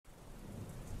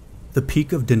The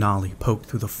peak of Denali poked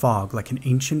through the fog like an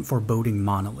ancient foreboding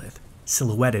monolith,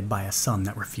 silhouetted by a sun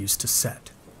that refused to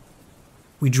set.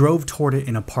 We drove toward it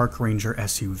in a park ranger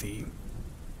SUV.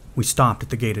 We stopped at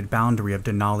the gated boundary of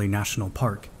Denali National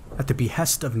Park at the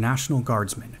behest of National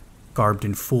Guardsmen, garbed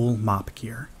in full mop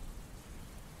gear.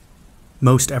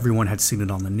 Most everyone had seen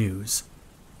it on the news.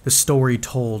 The story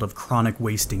told of chronic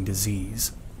wasting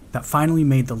disease that finally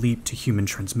made the leap to human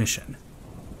transmission.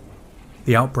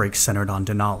 The outbreak centered on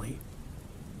Denali.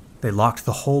 They locked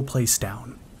the whole place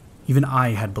down. Even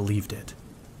I had believed it.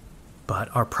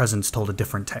 But our presence told a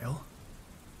different tale.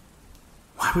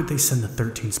 Why would they send the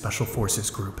 13 Special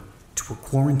Forces group to a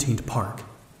quarantined park?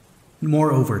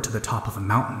 Moreover, to the top of a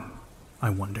mountain, I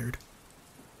wondered.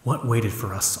 What waited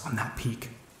for us on that peak?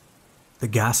 The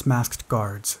gas-masked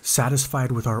guards,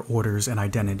 satisfied with our orders and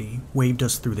identity, waved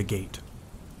us through the gate.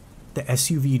 The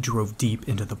SUV drove deep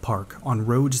into the park on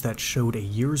roads that showed a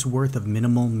year's worth of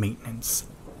minimal maintenance.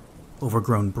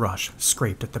 Overgrown brush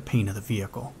scraped at the paint of the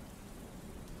vehicle.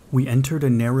 We entered a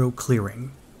narrow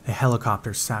clearing. A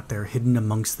helicopter sat there hidden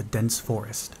amongst the dense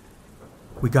forest.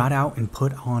 We got out and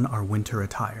put on our winter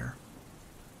attire.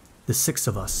 The 6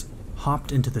 of us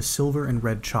hopped into the silver and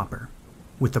red chopper,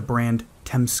 with the brand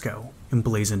Temsco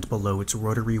emblazoned below its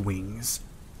rotary wings.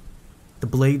 The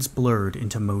blades blurred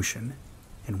into motion,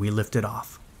 and we lifted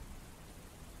off.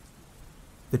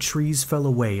 The trees fell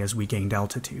away as we gained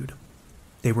altitude.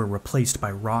 They were replaced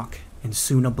by rock and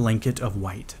soon a blanket of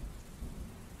white.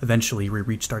 Eventually, we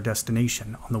reached our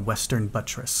destination on the western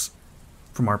buttress.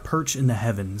 From our perch in the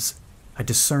heavens, I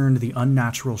discerned the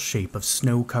unnatural shape of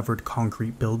snow-covered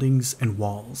concrete buildings and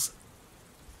walls.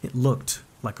 It looked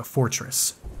like a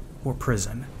fortress or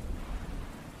prison.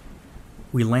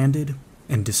 We landed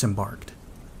and disembarked.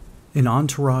 An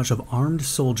entourage of armed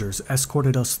soldiers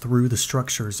escorted us through the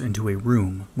structures into a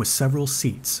room with several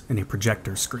seats and a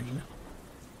projector screen.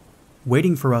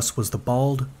 Waiting for us was the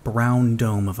bald, brown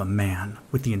dome of a man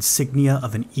with the insignia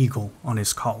of an eagle on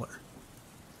his collar.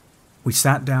 We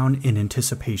sat down in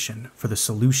anticipation for the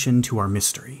solution to our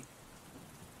mystery.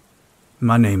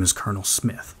 "My name is Colonel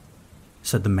Smith,"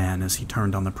 said the man as he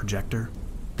turned on the projector.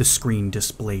 The screen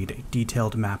displayed a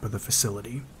detailed map of the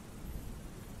facility.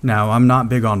 "Now, I'm not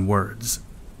big on words,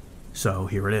 so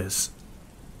here it is.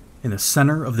 In the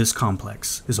center of this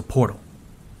complex is a portal.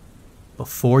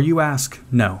 Before you ask,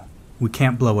 no, we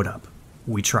can't blow it up.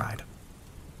 We tried."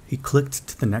 He clicked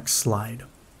to the next slide.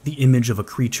 The image of a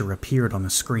creature appeared on the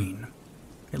screen.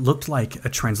 It looked like a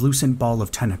translucent ball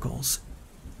of tentacles.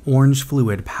 Orange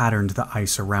fluid patterned the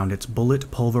ice around its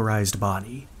bullet-pulverized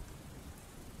body.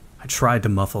 I tried to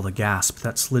muffle the gasp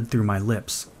that slid through my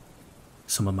lips.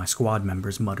 Some of my squad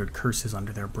members muttered curses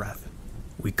under their breath.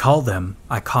 "We call them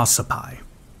Sci-Fi,"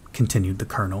 continued the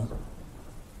colonel.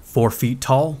 4 feet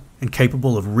tall and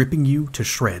capable of ripping you to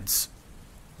shreds.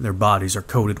 Their bodies are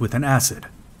coated with an acid.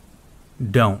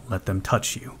 Don't let them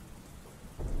touch you.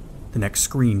 The next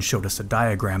screen showed us a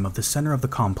diagram of the center of the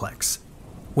complex.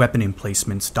 Weapon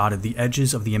emplacements dotted the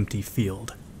edges of the empty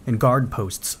field, and guard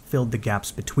posts filled the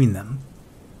gaps between them.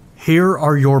 "Here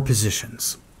are your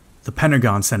positions. The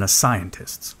Pentagon sent us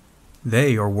scientists.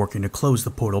 They are working to close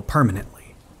the portal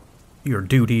permanently. Your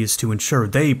duty is to ensure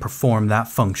they perform that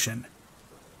function.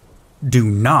 Do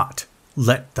not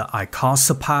let the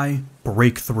Sci-Fi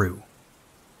break through."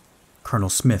 Colonel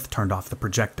Smith turned off the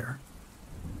projector.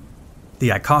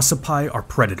 "The Sci-Fi are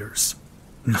predators,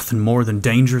 nothing more than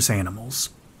dangerous animals.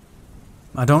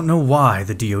 I don't know why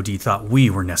the DoD thought we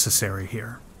were necessary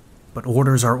here, but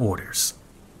orders are orders.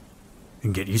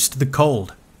 And get used to the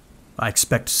cold. I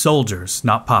expect soldiers,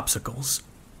 not popsicles.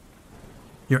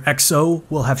 Your XO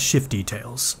will have shift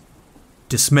details.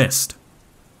 Dismissed,"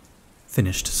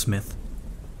 finished Smith.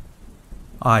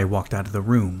 I walked out of the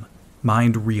room,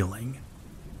 mind reeling.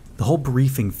 The whole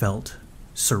briefing felt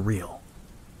surreal.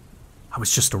 I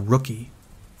was just a rookie,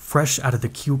 fresh out of the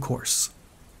Q course.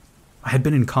 I had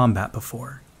been in combat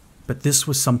before, but this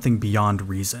was something beyond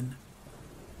reason.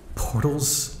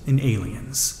 Portals and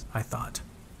aliens, I thought,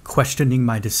 questioning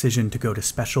my decision to go to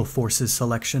Special Forces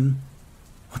selection.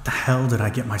 What the hell did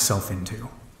I get myself into?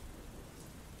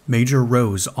 Major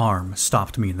Rowe's arm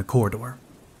stopped me in the corridor.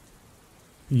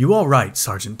 "You all right,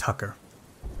 Sergeant Tucker?"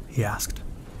 he asked.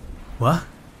 "What?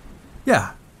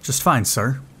 Yeah, just fine,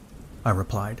 sir," I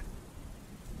replied.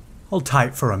 "Hold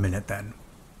tight for a minute, then.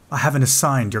 I haven't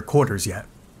assigned your quarters yet."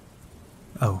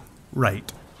 "Oh,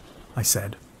 right," I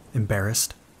said,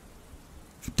 embarrassed.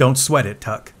 "Don't sweat it,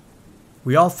 Tuck.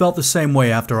 We all felt the same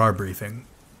way after our briefing,"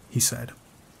 he said.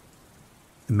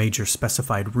 The major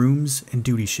specified rooms and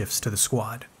duty shifts to the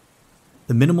squad.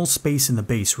 The minimal space in the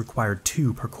base required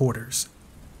 2 per quarters.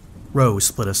 Rowe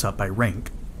split us up by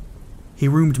rank. He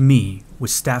roomed me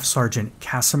with Staff Sergeant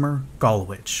Casimir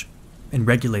Golowich and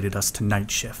regulated us to night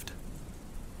shift.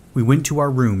 We went to our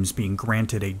rooms being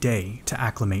granted a day to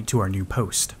acclimate to our new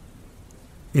post.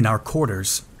 In our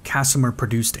quarters, Casimir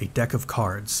produced a deck of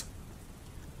cards.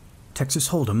 "Texas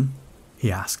Hold'em?"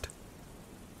 he asked.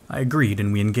 I agreed,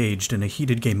 and we engaged in a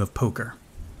heated game of poker.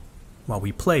 While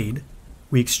we played,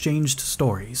 we exchanged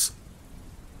stories.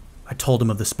 I told him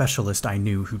of the specialist I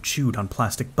knew who chewed on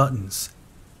plastic buttons,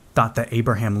 thought that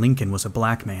Abraham Lincoln was a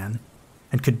black man,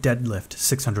 and could deadlift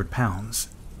 600 pounds.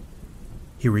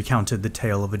 He recounted the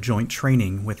tale of a joint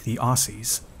training with the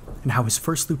Aussies, and how his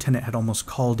first lieutenant had almost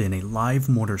called in a live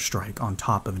mortar strike on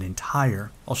top of an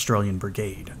entire Australian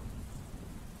brigade.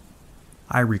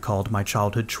 I recalled my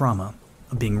childhood trauma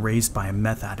of being raised by a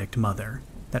meth addict mother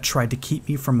that tried to keep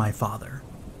me from my father.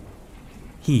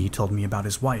 He told me about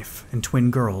his wife and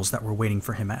twin girls that were waiting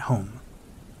for him at home.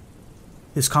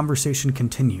 This conversation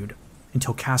continued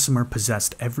until Casimir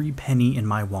possessed every penny in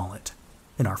my wallet,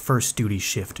 and our first duty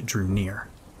shift drew near.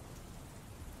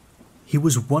 He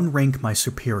was one rank my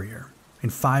superior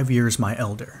and 5 years my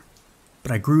elder,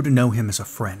 but I grew to know him as a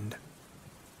friend.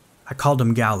 I called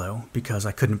him Gallo because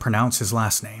I couldn't pronounce his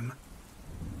last name.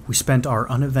 We spent our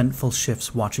uneventful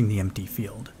shifts watching the empty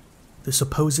field. The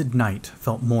supposed night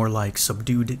felt more like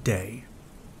subdued day.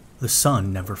 The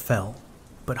sun never fell,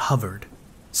 but hovered,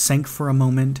 sank for a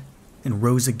moment, and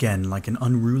rose again like an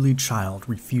unruly child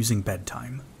refusing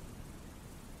bedtime.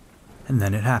 And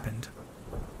then it happened.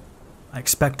 I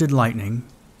expected lightning,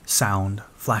 sound,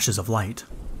 flashes of light,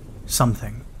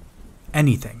 something,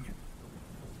 anything.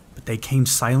 But they came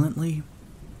silently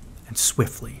and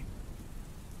swiftly.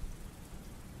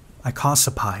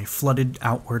 Icosipi flooded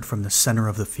outward from the center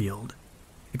of the field.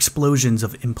 Explosions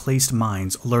of emplaced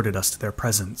mines alerted us to their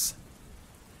presence.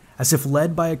 As if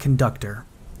led by a conductor,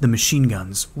 the machine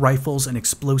guns, rifles, and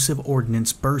explosive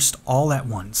ordnance burst all at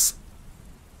once.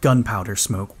 Gunpowder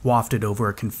smoke wafted over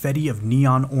a confetti of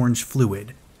neon orange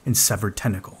fluid and severed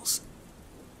tentacles.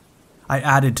 I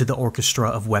added to the orchestra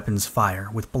of weapons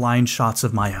fire with blind shots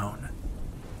of my own.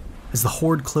 As the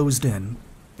horde closed in,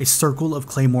 a circle of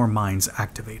claymore mines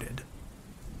activated.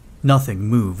 Nothing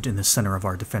moved in the center of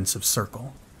our defensive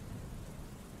circle.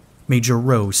 Major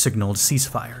Rowe signaled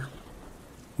ceasefire.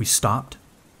 We stopped,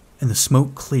 and the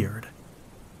smoke cleared.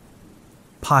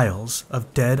 Piles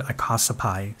of dead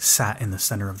Icosipi sat in the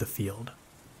center of the field.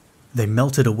 They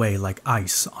melted away like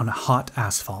ice on hot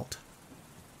asphalt.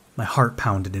 My heart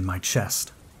pounded in my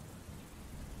chest.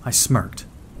 I smirked.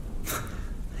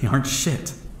 They aren't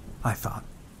shit, I thought.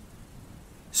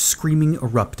 Screaming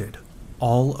erupted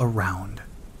all around.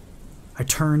 I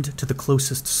turned to the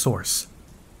closest source.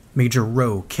 Major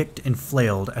Rowe kicked and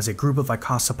flailed as a group of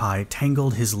Icosipi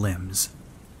tangled his limbs.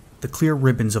 The clear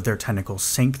ribbons of their tentacles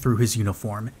sank through his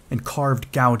uniform and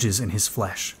carved gouges in his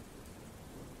flesh.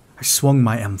 I swung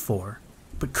my M4,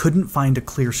 but couldn't find a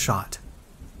clear shot.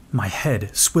 My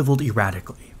head swiveled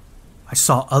erratically. I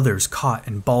saw others caught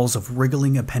in balls of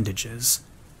wriggling appendages.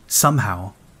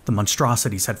 Somehow, the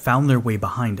monstrosities had found their way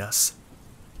behind us.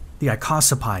 The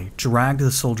Icosipi dragged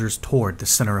the soldiers toward the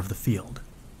center of the field.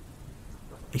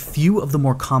 A few of the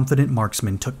more confident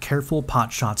marksmen took careful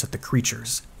pot shots at the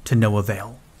creatures, to no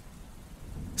avail.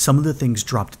 Some of the things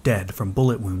dropped dead from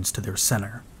bullet wounds to their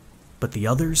center, but the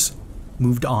others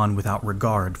moved on without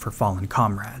regard for fallen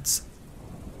comrades.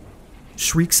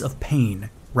 Shrieks of pain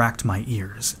racked my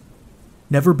ears.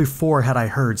 Never before had I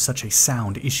heard such a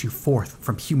sound issue forth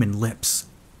from human lips.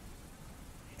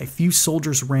 A few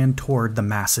soldiers ran toward the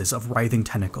masses of writhing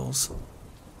tentacles.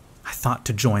 I thought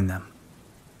to join them,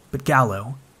 but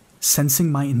Gallo,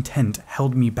 sensing my intent,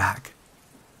 held me back.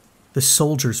 The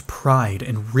soldiers pried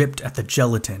and ripped at the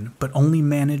gelatin, but only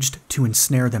managed to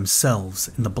ensnare themselves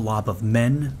in the blob of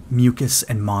men, mucus,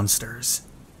 and monsters.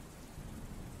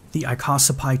 The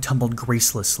Icosipi tumbled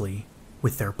gracelessly,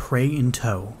 with their prey in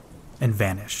tow, and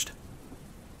vanished.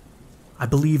 I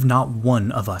believe not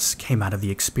one of us came out of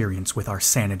the experience with our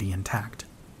sanity intact.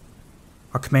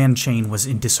 Our command chain was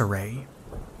in disarray.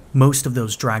 Most of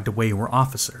those dragged away were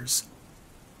officers.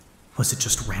 Was it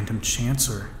just random chance,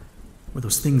 or were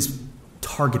those things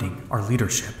targeting our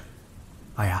leadership?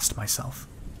 I asked myself.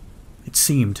 It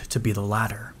seemed to be the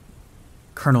latter.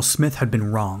 Colonel Smith had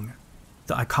been wrong.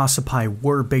 The Icosipi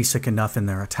were basic enough in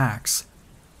their attacks,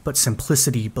 but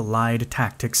simplicity belied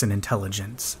tactics and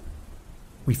intelligence.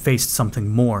 We faced something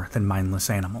more than mindless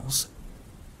animals.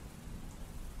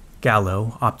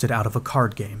 Gallo opted out of a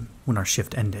card game when our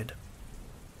shift ended.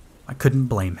 I couldn't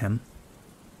blame him.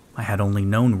 I had only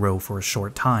known Rowe for a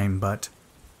short time, but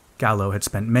Gallo had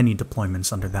spent many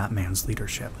deployments under that man's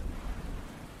leadership.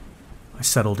 I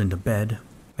settled into bed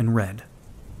and read.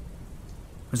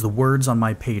 As the words on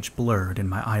my page blurred and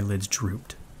my eyelids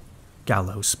drooped,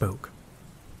 Gallo spoke.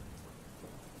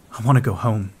 I want to go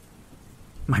home.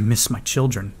 I miss my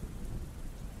children.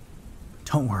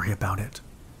 Don't worry about it.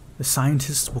 The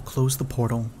scientists will close the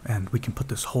portal and we can put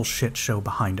this whole shit show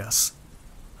behind us,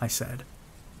 I said.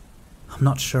 I'm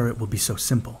not sure it will be so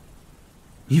simple.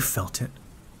 You felt it,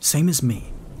 same as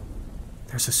me.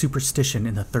 There's a superstition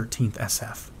in the 13th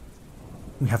SF.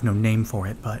 We have no name for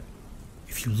it, but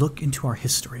if you look into our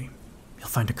history, you'll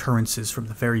find occurrences from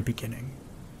the very beginning.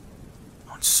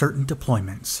 On certain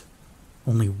deployments,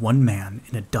 only one man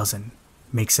in a dozen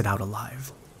makes it out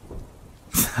alive.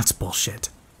 That's bullshit.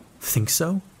 Think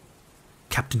so?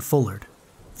 Captain Fullard,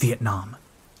 Vietnam.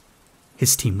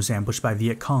 His team was ambushed by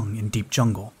Viet Cong in deep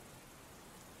jungle.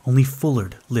 Only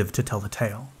Fullard lived to tell the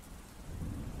tale.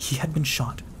 He had been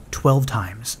shot 12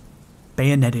 times,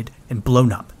 bayoneted and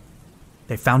blown up.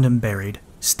 They found him buried,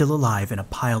 still alive in a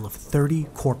pile of 30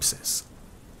 corpses.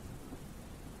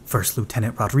 First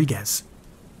Lieutenant Rodriguez.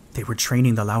 They were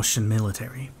training the Laotian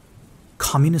military.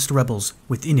 Communist rebels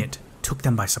within it took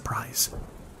them by surprise.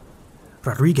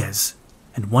 Rodriguez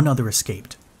and one other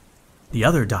escaped. The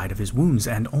other died of his wounds,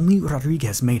 and only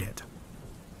Rodriguez made it.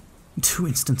 2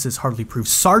 instances hardly prove.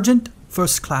 Sergeant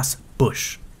First Class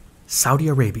Bush, Saudi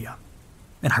Arabia.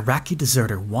 An Iraqi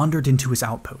deserter wandered into his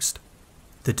outpost.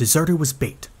 The deserter was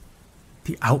bait.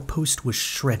 The outpost was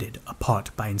shredded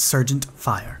apart by insurgent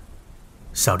fire.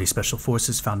 Saudi special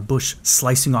forces found Bush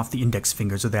slicing off the index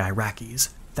fingers of the Iraqis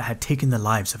that had taken the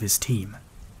lives of his team.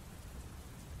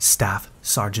 Staff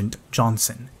Sergeant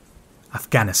Johnson,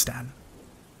 Afghanistan.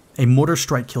 A mortar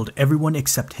strike killed everyone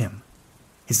except him.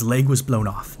 His leg was blown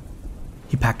off.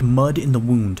 He packed mud in the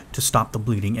wound to stop the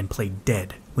bleeding and played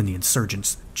dead when the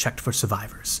insurgents checked for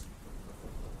survivors.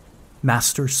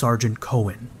 Master Sergeant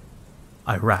Cohen,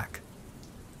 Iraq.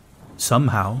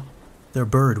 Somehow, their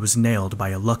bird was nailed by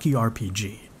a lucky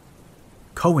RPG.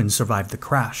 Cohen survived the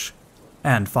crash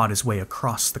and fought his way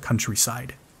across the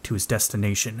countryside to his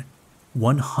destination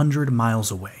 100 miles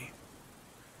away.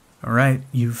 Alright,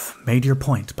 you've made your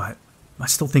point, but I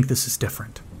still think this is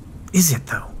different. Is it,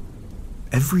 though?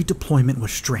 Every deployment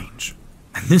was strange,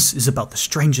 and this is about the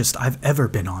strangest I've ever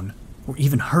been on, or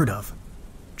even heard of.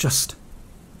 Just,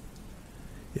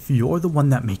 if you're the one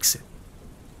that makes it,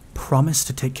 promise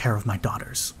to take care of my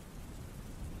daughters.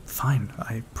 Fine,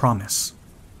 I promise.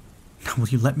 Now will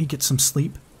you let me get some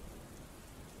sleep?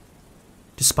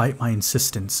 Despite my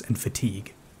insistence and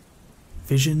fatigue,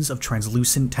 visions of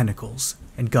translucent tentacles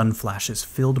and gun flashes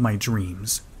filled my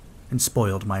dreams and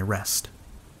spoiled my rest.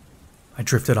 I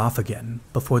drifted off again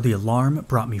before the alarm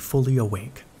brought me fully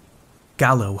awake.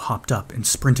 Gallo hopped up and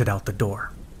sprinted out the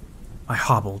door. I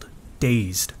hobbled,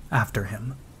 dazed, after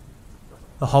him.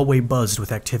 The hallway buzzed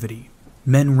with activity.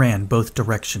 Men ran both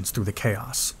directions through the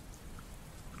chaos.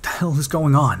 What the hell is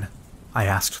going on? I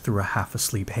asked through a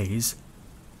half-asleep haze.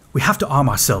 We have to arm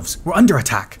ourselves. We're under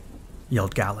attack,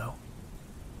 yelled Gallo.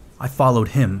 I followed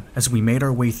him as we made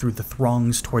our way through the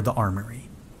throngs toward the armory.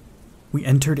 We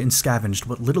entered and scavenged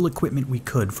what little equipment we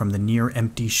could from the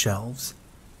near-empty shelves.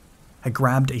 I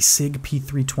grabbed a SIG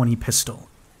P320 pistol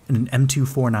and an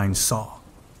M249 saw.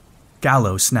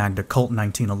 Gallo snagged a Colt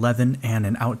 1911 and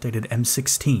an outdated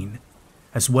M16,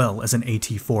 as well as an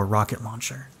AT-4 rocket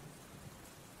launcher.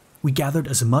 We gathered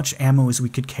as much ammo as we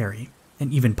could carry,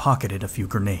 and even pocketed a few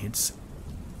grenades.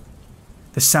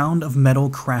 The sound of metal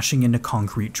crashing into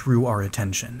concrete drew our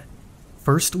attention.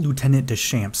 First Lieutenant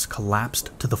Deschamps collapsed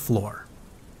to the floor.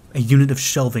 A unit of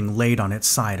shelving laid on its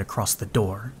side across the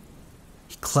door.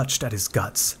 He clutched at his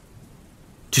guts.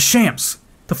 Deschamps!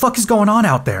 The fuck is going on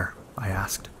out there? I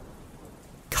asked.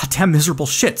 Goddamn miserable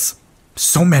shits!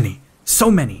 So many!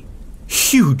 So many!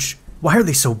 Huge! Why are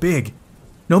they so big?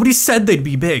 Nobody said they'd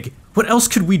be big! What else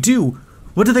could we do?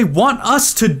 What do they want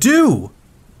us to do?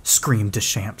 Screamed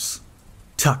Deschamps.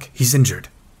 Tuck, he's injured.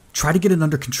 Try to get it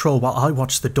under control while I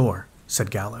watch the door,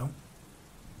 said Gallo.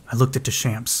 I looked at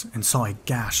Deschamps and saw a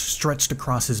gash stretched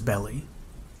across his belly.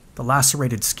 The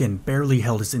lacerated skin barely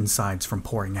held his insides from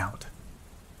pouring out.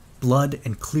 Blood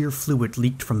and clear fluid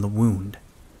leaked from the wound.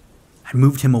 I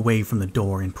moved him away from the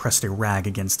door and pressed a rag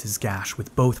against his gash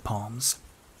with both palms.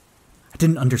 I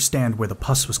didn't understand where the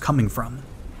pus was coming from,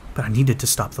 but I needed to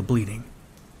stop the bleeding.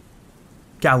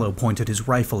 Gallo pointed his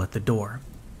rifle at the door.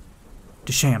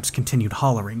 Deschamps continued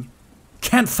hollering.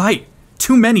 Can't fight!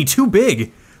 Too many, too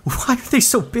big! Why are they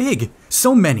so big?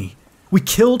 So many! We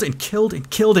killed and killed and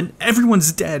killed and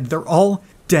everyone's dead. They're all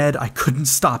dead. I couldn't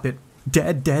stop it.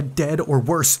 Dead, dead, dead, or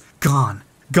worse. Gone.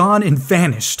 Gone and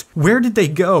vanished. Where did they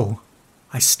go?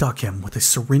 I stuck him with a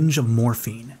syringe of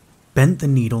morphine. bent the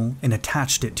needle, and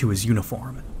attached it to his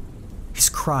uniform. His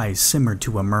cries simmered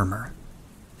to a murmur.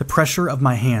 The pressure of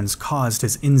my hands caused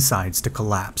his insides to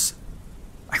collapse.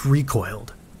 I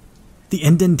recoiled. The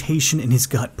indentation in his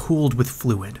gut pooled with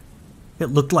fluid. It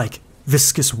looked like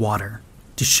viscous water.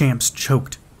 Deschamps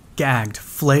choked, gagged,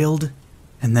 flailed,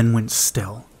 and then went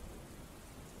still.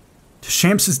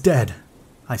 "Deschamps is dead,"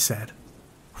 I said.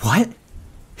 "What?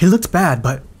 He looked bad,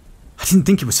 but I didn't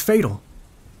think it was fatal.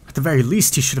 At the very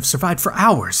least, he should have survived for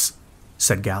hours,"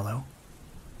 said Gallo.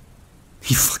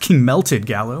 "He fucking melted,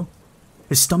 Gallo.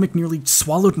 His stomach nearly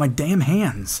swallowed my damn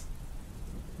hands."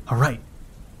 "All right.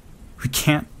 We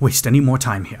can't waste any more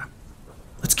time here.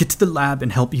 Let's get to the lab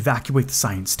and help evacuate the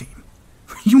science team."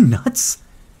 "Are you nuts?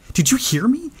 Did you hear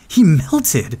me? He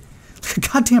melted like a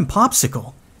goddamn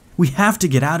popsicle. We have to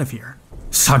get out of here."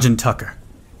 "Sergeant Tucker,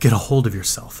 get a hold of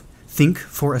yourself. Think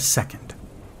for a second.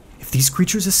 If these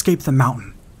creatures escape the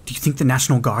mountain, do you think the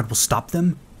National Guard will stop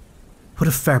them? What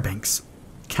of Fairbanks,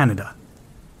 Canada?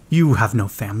 You have no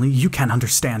family, you can't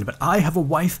understand, but I have a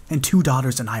wife and 2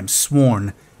 daughters, and I am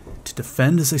sworn to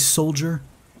defend as a soldier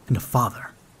and a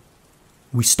father.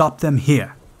 We stop them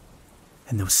here,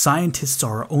 and those scientists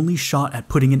are our only shot at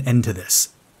putting an end to this.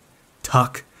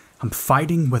 Tuck, I'm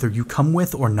fighting whether you come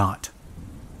with or not."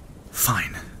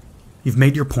 "Fine. You've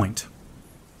made your point.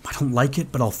 I don't like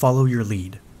it, but I'll follow your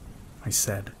lead," I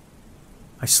said.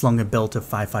 I slung a belt of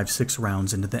 5.56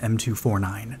 rounds into the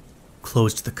M249,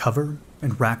 closed the cover,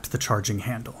 and racked the charging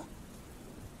handle.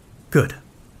 "Good.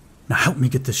 Now help me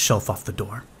get this shelf off the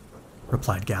door,"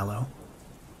 replied Gallo.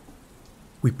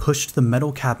 We pushed the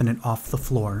metal cabinet off the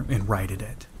floor and righted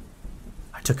it.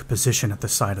 I took a position at the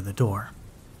side of the door.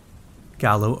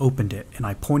 Gallo opened it, and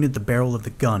I pointed the barrel of the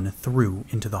gun through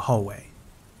into the hallway.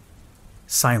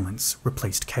 Silence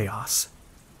replaced chaos.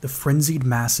 The frenzied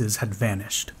masses had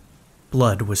vanished.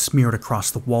 Blood was smeared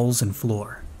across the walls and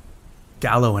floor.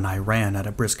 Gallo and I ran at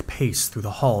a brisk pace through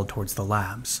the hall towards the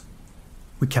labs.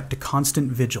 We kept a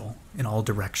constant vigil in all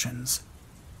directions.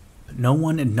 But no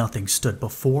one and nothing stood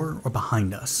before or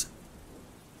behind us.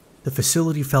 The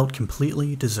facility felt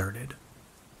completely deserted.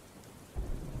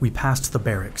 We passed the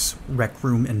barracks, rec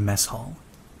room, and mess hall,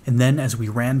 and then as we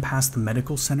ran past the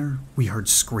medical center, we heard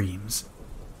screams.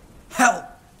 "Help!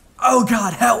 Oh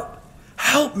God, help!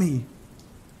 Help me!"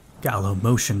 Gallo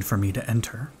motioned for me to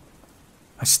enter.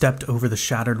 I stepped over the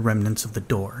shattered remnants of the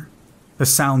door. The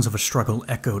sounds of a struggle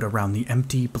echoed around the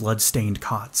empty, blood-stained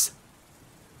cots.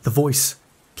 The voice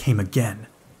came again.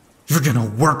 "You're gonna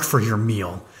work for your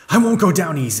meal. I won't go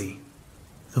down easy."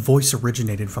 The voice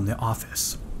originated from the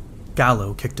office.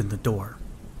 Gallo kicked in the door.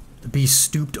 The beast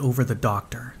stooped over the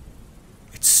doctor.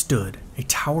 It stood, a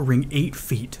towering 8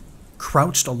 feet,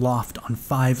 crouched aloft on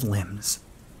 5 limbs.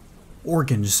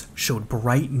 Organs showed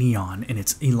bright neon in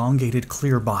its elongated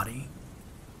clear body.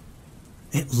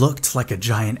 It looked like a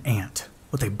giant ant,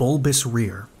 with a bulbous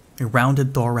rear, a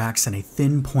rounded thorax, and a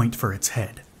thin point for its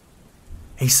head.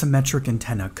 Asymmetric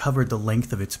antennae covered the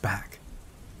length of its back.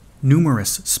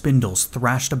 Numerous spindles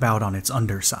thrashed about on its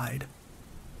underside.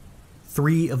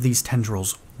 3 of these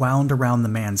tendrils wound around the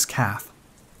man's calf.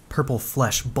 Purple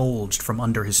flesh bulged from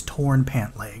under his torn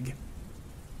pant leg.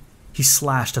 He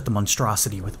slashed at the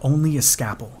monstrosity with only a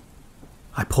scalpel.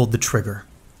 I pulled the trigger.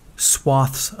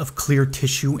 Swaths of clear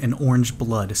tissue and orange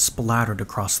blood splattered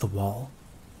across the wall.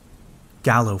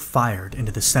 Gallo fired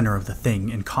into the center of the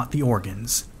thing and caught the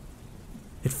organs.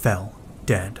 It fell,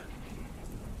 dead.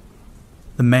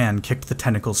 The man kicked the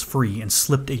tentacles free and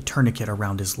slipped a tourniquet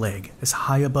around his leg, as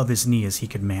high above his knee as he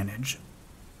could manage.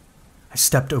 I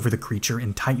stepped over the creature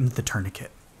and tightened the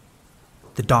tourniquet.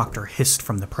 The doctor hissed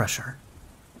from the pressure.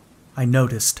 I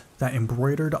noticed that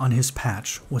embroidered on his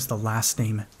patch was the last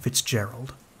name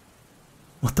Fitzgerald.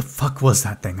 "What the fuck was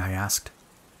that thing?" I asked.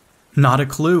 "Not a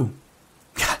clue.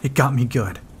 It got me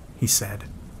good," he said.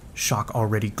 Shock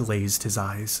already glazed his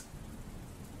eyes.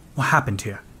 "What happened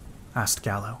here?" asked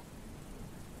Gallo.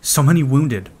 "So many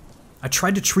wounded. I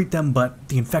tried to treat them, but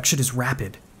the infection is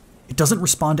rapid. It doesn't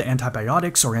respond to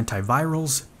antibiotics or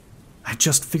antivirals. I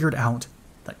just figured out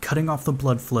that cutting off the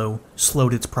blood flow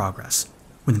slowed its progress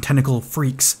when the tentacle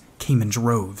freaks came in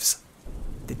droves.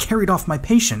 They carried off my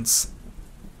patients."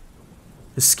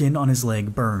 The skin on his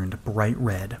leg burned bright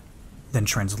red, then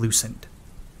translucent.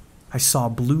 I saw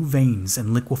blue veins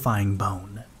and liquefying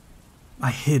bone.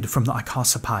 I hid from the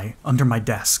icosapie under my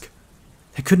desk.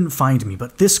 They couldn't find me,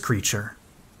 but this creature,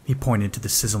 he pointed to the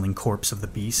sizzling corpse of the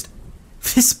beast,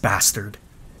 this bastard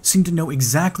seemed to know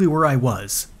exactly where I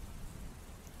was.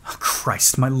 Oh,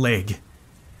 Christ, my leg.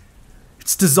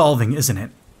 It's dissolving, isn't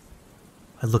it?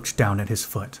 I looked down at his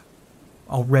foot.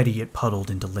 Already it puddled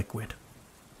into liquid.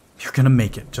 You're gonna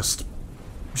make it, just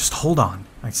hold on,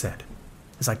 I said,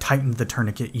 as I tightened the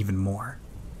tourniquet even more.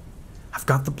 I've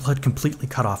got the blood completely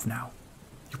cut off now.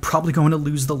 You're probably going to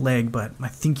lose the leg, but I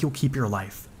think you'll keep your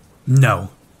life.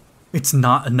 No, it's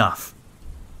not enough.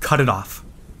 Cut it off.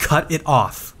 Cut it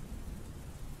off,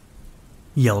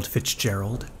 yelled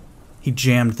Fitzgerald. He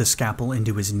jammed the scalpel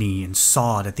into his knee and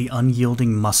sawed at the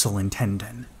unyielding muscle and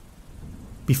tendon.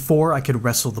 Before I could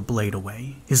wrestle the blade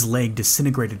away, his leg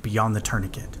disintegrated beyond the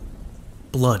tourniquet.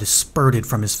 Blood spurted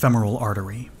from his femoral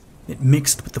artery. It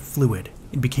mixed with the fluid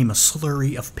and became a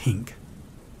slurry of pink.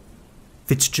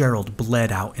 Fitzgerald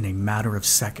bled out in a matter of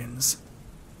seconds.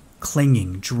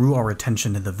 Clanging drew our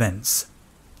attention to the vents.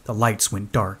 The lights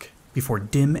went dark before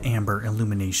dim amber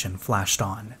illumination flashed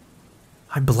on.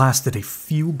 I blasted a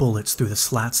few bullets through the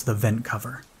slats of the vent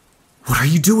cover. "What are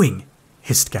you doing?"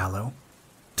 hissed Gallo.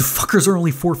 "The fuckers are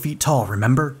only 4 feet tall,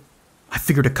 remember? I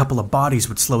figured a couple of bodies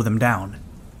would slow them down.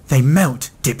 They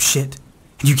melt, dipshit,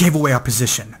 and you gave away our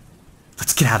position.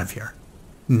 Let's get out of here.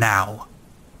 Now."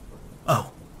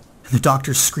 "Oh, and the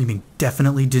doctor's screaming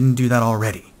definitely didn't do that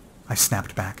already," I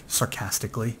snapped back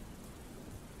sarcastically.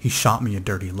 He shot me a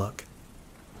dirty look.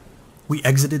 We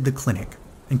exited the clinic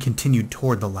and continued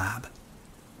toward the lab.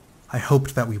 I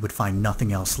hoped that we would find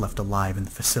nothing else left alive in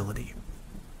the facility.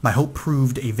 My hope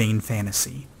proved a vain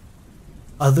fantasy.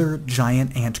 Other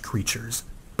giant ant creatures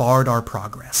barred our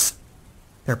progress.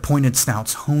 Their pointed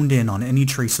snouts honed in on any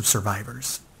trace of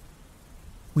survivors.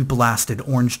 We blasted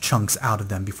orange chunks out of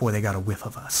them before they got a whiff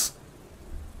of us.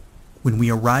 When we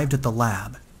arrived at the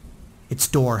lab, its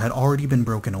door had already been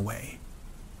broken away.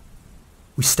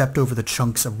 We stepped over the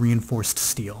chunks of reinforced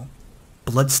steel.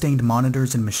 Blood-stained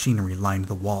monitors and machinery lined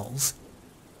the walls,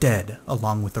 dead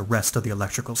along with the rest of the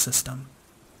electrical system.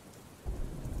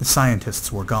 The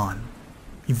scientists were gone,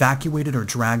 evacuated or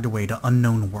dragged away to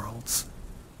unknown worlds.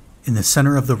 In the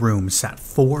center of the room sat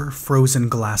 4 frozen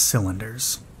glass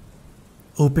cylinders.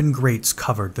 Open grates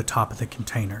covered the top of the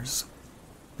containers.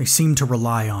 They seemed to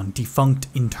rely on defunct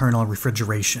internal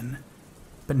refrigeration,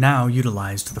 but now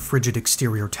utilized the frigid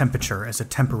exterior temperature as a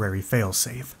temporary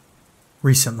failsafe.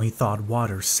 Recently thawed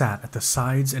water sat at the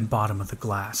sides and bottom of the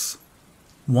glass.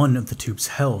 One of the tubes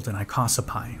held an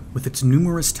icosapie with its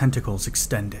numerous tentacles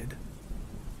extended.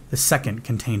 The second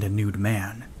contained a nude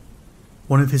man.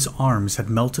 One of his arms had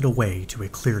melted away to a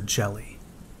clear jelly.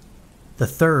 The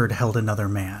third held another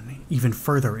man, even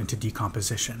further into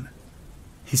decomposition.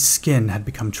 His skin had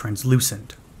become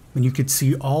translucent, and you could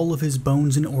see all of his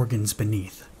bones and organs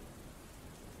beneath.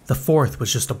 The fourth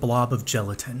was just a blob of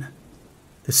gelatin.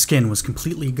 The skin was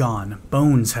completely gone,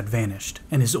 bones had vanished,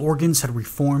 and his organs had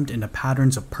reformed into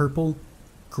patterns of purple,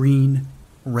 green,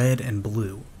 red, and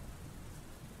blue.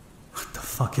 What the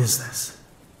fuck is this?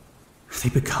 Are they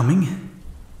becoming?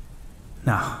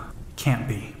 No, can't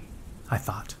be, I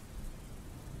thought.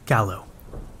 Gallo,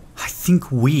 I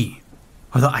think we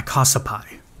are the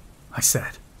icosapie, I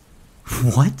said.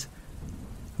 What?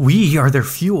 We are their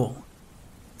fuel.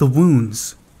 The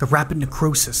wounds, the rapid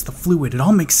necrosis, the fluid, it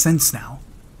all makes sense now.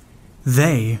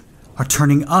 They are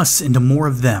turning us into more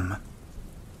of them.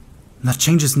 And that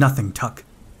changes nothing, Tuck.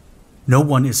 No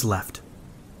one is left.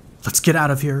 Let's get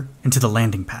out of here and to the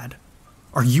landing pad.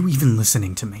 Are you even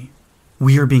listening to me?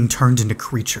 We are being turned into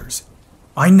creatures.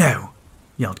 I know,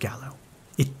 yelled Gallo.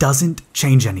 It doesn't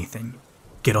change anything.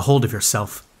 Get a hold of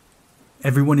yourself.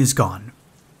 Everyone is gone.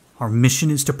 Our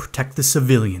mission is to protect the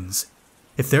civilians.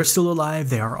 If they're still alive,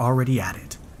 they are already at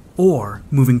it, or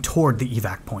moving toward the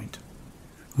evac point.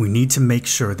 We need to make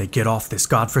sure they get off this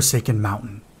godforsaken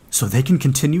mountain so they can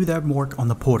continue their work on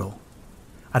the portal.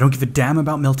 I don't give a damn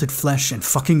about melted flesh and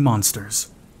fucking monsters.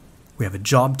 We have a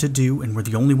job to do and we're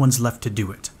the only ones left to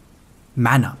do it.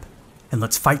 Man up and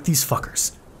let's fight these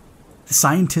fuckers. The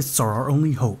scientists are our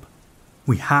only hope.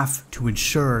 We have to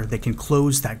ensure they can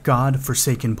close that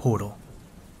god-forsaken portal.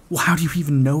 Well, how do you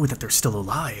even know that they're still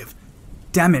alive?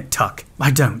 Damn it, Tuck,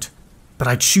 I don't. But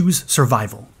I choose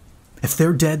survival. If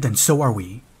they're dead, then so are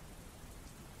we.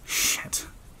 Shit,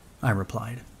 I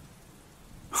replied.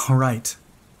 All right,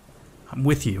 I'm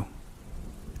with you.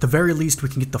 At the very least, we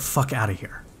can get the fuck out of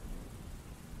here.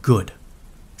 Good.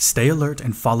 Stay alert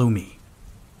and follow me.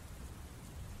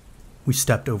 We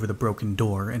stepped over the broken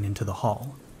door and into the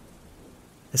hall.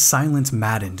 The silence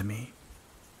maddened me.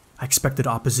 I expected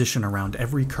opposition around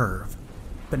every curve,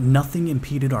 but nothing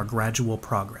impeded our gradual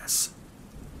progress.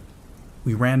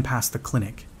 We ran past the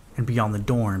clinic and beyond the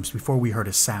dorms before we heard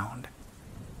a sound.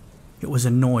 It was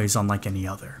a noise unlike any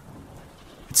other.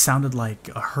 It sounded like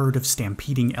a herd of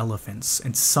stampeding elephants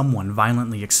and someone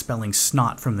violently expelling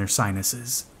snot from their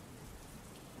sinuses.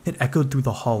 It echoed through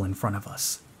the hall in front of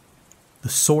us. The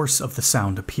source of the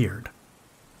sound appeared.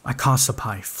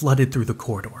 Icosipi flooded through the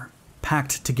corridor,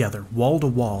 packed together wall to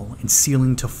wall and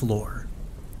ceiling to floor.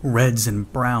 Reds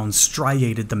and browns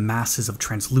striated the masses of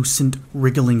translucent,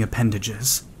 wriggling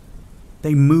appendages.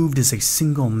 They moved as a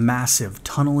single massive,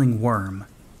 tunneling worm.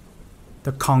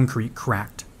 The concrete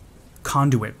cracked,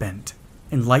 conduit bent,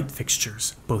 and light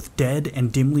fixtures, both dead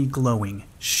and dimly glowing,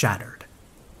 shattered.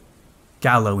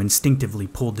 Gallo instinctively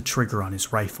pulled the trigger on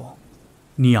his rifle.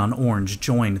 Neon orange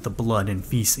joined the blood and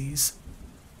feces.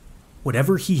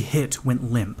 Whatever he hit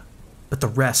went limp, but the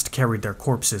rest carried their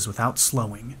corpses without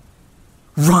slowing.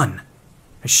 "Run!"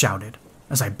 I shouted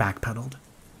as I backpedaled.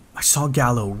 I saw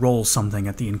Gallo roll something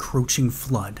at the encroaching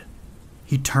flood.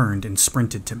 He turned and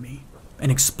sprinted to me.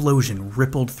 An explosion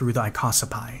rippled through the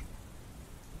Icosipi.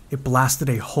 It blasted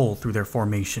a hole through their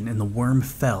formation and the worm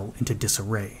fell into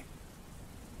disarray.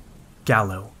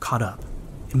 Gallo caught up,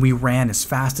 and we ran as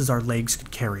fast as our legs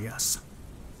could carry us.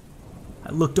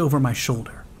 I looked over my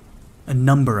shoulder. A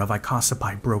number of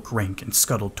Icosipi broke rank and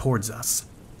scuttled towards us.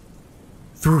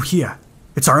 "Through here.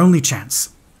 It's our only chance,"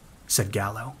 said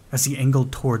Gallo as he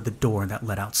angled toward the door that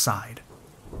led outside.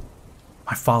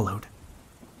 I followed.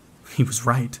 He was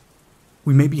right.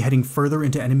 We may be heading further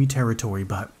into enemy territory,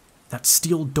 but that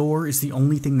steel door is the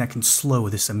only thing that can slow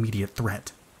this immediate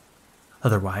threat.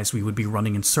 Otherwise, we would be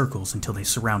running in circles until they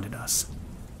surrounded us.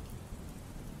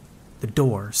 The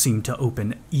door seemed to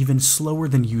open even slower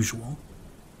than usual.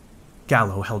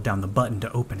 Gallo held down the button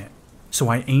to open it, so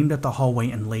I aimed at the hallway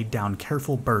and laid down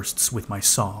careful bursts with my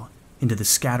saw into the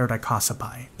scattered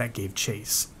Icosipi that gave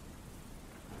chase.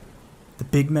 The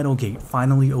big metal gate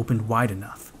finally opened wide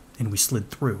enough, and we slid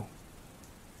through.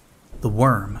 The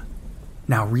worm,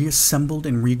 now reassembled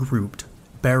and regrouped,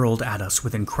 barreled at us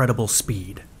with incredible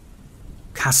speed.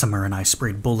 Casimir and I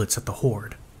sprayed bullets at the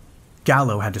horde.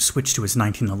 Gallo had to switch to his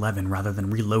 1911 rather than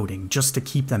reloading just to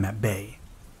keep them at bay.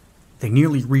 They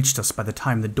nearly reached us by the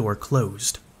time the door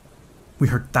closed. We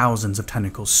heard thousands of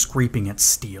tentacles scraping at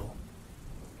steel.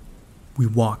 We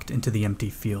walked into the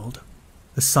empty field.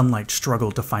 The sunlight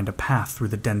struggled to find a path through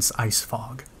the dense ice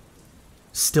fog.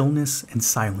 Stillness and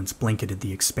silence blanketed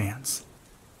the expanse.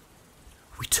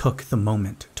 We took the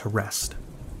moment to rest.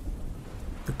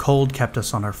 The cold kept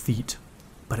us on our feet,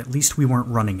 but at least we weren't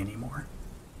running anymore.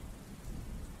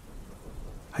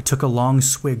 I took a long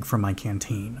swig from my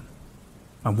canteen.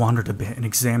 I wandered a bit and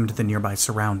examined the nearby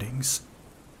surroundings.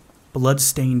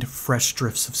 Blood-stained, fresh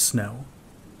drifts of snow.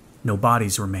 No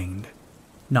bodies remained,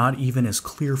 not even as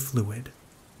clear fluid.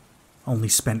 Only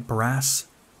spent brass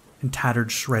and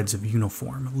tattered shreds of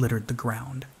uniform littered the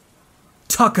ground.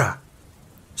 "Tucka!"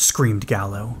 screamed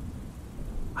Gallo.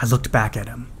 I looked back at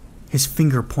him, his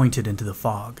finger pointed into the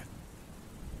fog.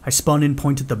 I spun and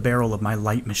pointed the barrel of my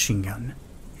light machine gun.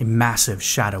 A massive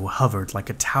shadow hovered like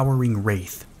a towering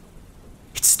wraith.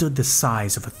 It stood the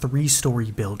size of a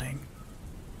 3-story building.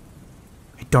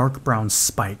 A dark brown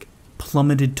spike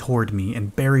plummeted toward me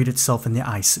and buried itself in the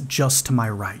ice just to my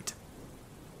right.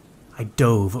 I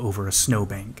dove over a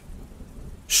snowbank.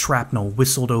 Shrapnel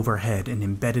whistled overhead and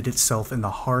embedded itself in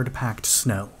the hard-packed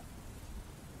snow.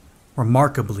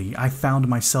 Remarkably, I found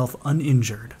myself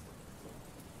uninjured.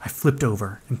 I flipped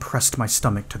over and pressed my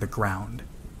stomach to the ground.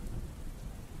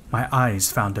 My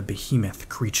eyes found a behemoth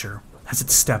creature as it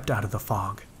stepped out of the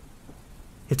fog.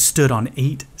 It stood on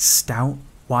 8 stout,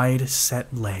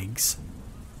 wide-set legs.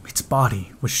 Its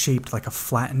body was shaped like a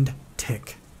flattened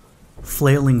tick.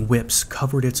 Flailing whips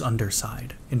covered its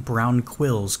underside, and brown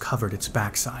quills covered its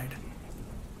backside.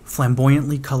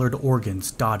 Flamboyantly colored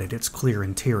organs dotted its clear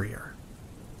interior.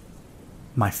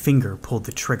 My finger pulled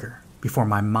the trigger before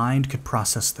my mind could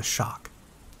process the shock.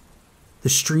 The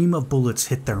stream of bullets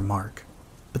hit their mark,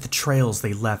 but the trails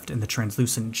they left in the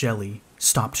translucent jelly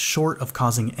stopped short of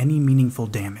causing any meaningful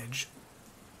damage.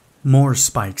 More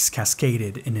spikes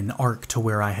cascaded in an arc to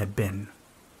where I had been.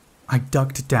 I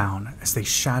ducked down as they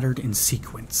shattered in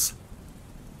sequence.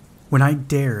 When I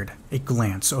dared a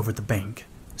glance over the bank,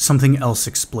 something else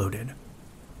exploded,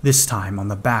 this time on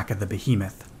the back of the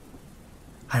behemoth.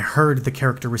 I heard the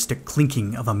characteristic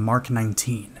clinking of a Mark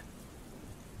 19.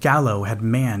 Gallo had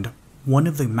manned one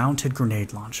of the mounted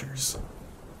grenade launchers.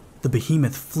 The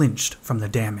behemoth flinched from the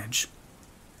damage.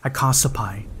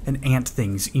 Icosipi and ant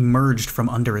things emerged from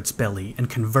under its belly and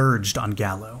converged on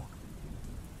Gallo.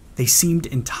 They seemed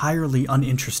entirely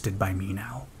uninterested by me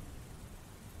now.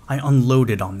 I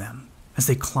unloaded on them as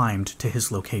they climbed to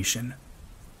his location.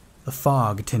 The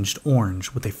fog tinged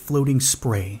orange with a floating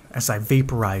spray as I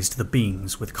vaporized the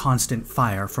beings with constant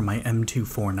fire from my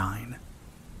M249.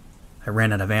 I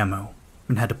ran out of ammo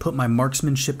and had to put my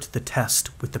marksmanship to the test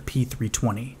with the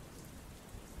P320.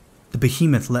 The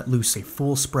behemoth let loose a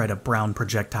full spread of brown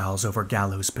projectiles over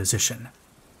Gallo's position.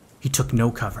 He took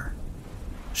no cover.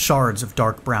 Shards of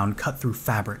dark brown cut through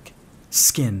fabric,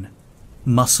 skin,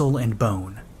 muscle, and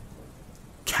bone.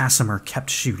 Casimir kept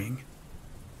shooting.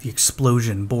 The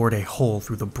explosion bored a hole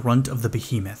through the brunt of the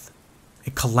behemoth.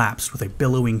 It collapsed with a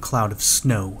billowing cloud of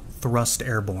snow thrust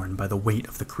airborne by the weight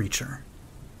of the creature.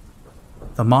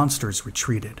 The monsters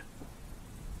retreated.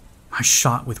 I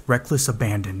shot with reckless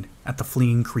abandon at the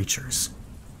fleeing creatures.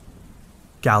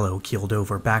 Gallo keeled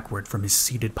over backward from his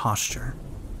seated posture.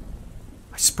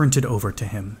 I sprinted over to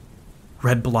him.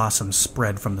 Red blossoms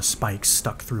spread from the spikes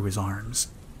stuck through his arms,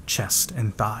 chest,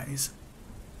 and thighs.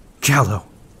 "Gallo!"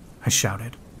 I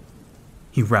shouted.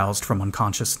 He roused from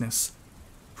unconsciousness.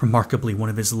 Remarkably, one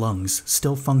of his lungs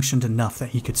still functioned enough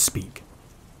that he could speak.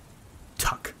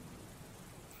 "Tuck,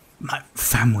 my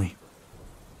family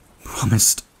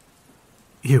promised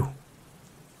you.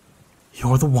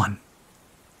 You're the one.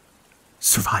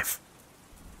 Survive,"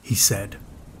 he said.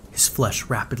 His flesh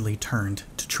rapidly turned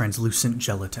to translucent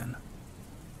gelatin.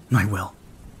 I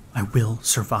will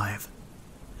survive.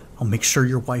 I'll make sure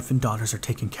your wife and daughters are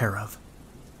taken care of."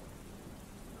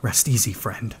 "Rest easy,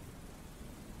 friend,"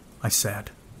 I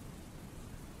said.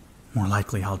 "More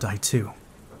likely I'll die too,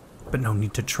 but no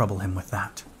need to trouble him with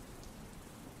that."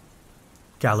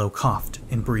 Gallo coughed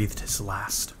and breathed his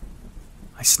last.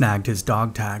 I snagged his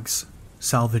dog tags,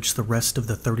 salvaged the rest of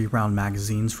the 30-round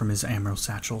magazines from his ammo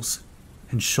satchels,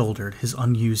 and shouldered his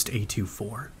unused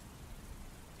A24.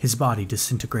 His body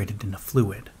disintegrated into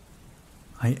fluid.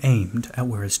 I aimed at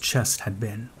where his chest had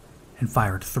been and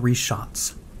fired 3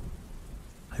 shots.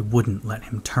 I wouldn't let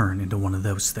him turn into one of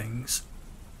those things.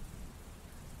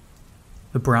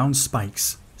 The brown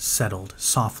spikes settled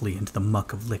softly into the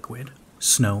muck of liquid,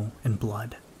 snow, and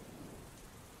blood.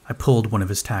 I pulled one of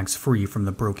his tags free from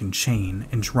the broken chain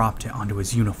and dropped it onto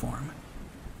his uniform.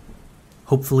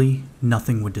 Hopefully,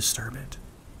 nothing would disturb it.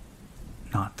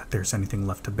 Not that there's anything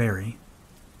left to bury.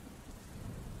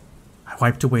 I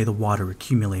wiped away the water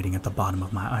accumulating at the bottom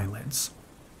of my eyelids.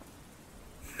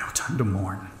 No time to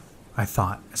mourn, I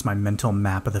thought as my mental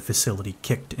map of the facility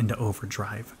kicked into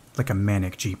overdrive like a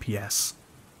manic GPS.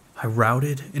 I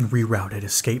routed and rerouted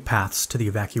escape paths to the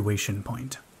evacuation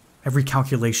point. Every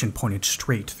calculation pointed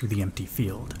straight through the empty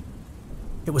field.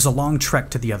 It was a long trek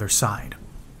to the other side,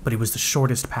 but it was the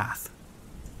shortest path.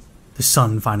 The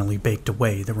sun finally baked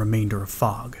away the remainder of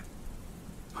fog.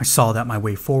 I saw that my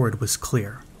way forward was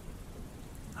clear.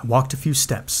 I walked a few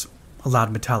steps. A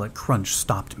loud metallic crunch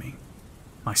stopped me.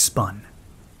 I spun.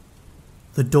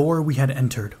 The door we had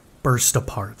entered burst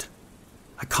apart.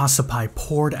 Icosipi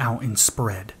poured out and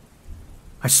spread.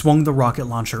 I swung the rocket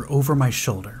launcher over my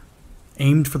shoulder,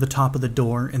 aimed for the top of the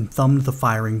door, and thumbed the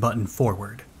firing button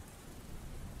forward.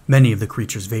 Many of the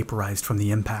creatures vaporized from the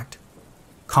impact.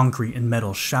 Concrete and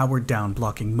metal showered down,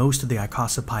 blocking most of the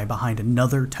Icosipi behind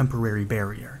another temporary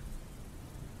barrier.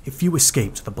 A few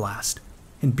escaped the blast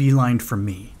and beelined for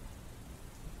me.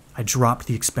 I dropped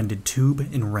the expended tube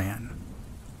and ran.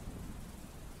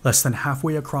 Less than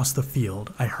halfway across the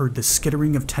field, I heard the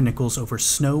skittering of tentacles over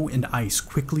snow and ice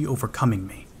quickly overcoming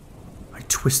me. I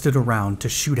twisted around to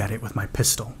shoot at it with my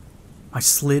pistol. I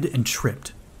slid and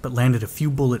tripped, but landed a few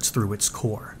bullets through its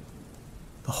core.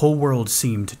 The whole world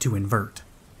seemed to invert.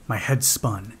 My head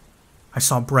spun. I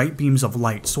saw bright beams of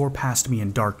light soar past me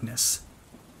in darkness.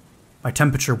 My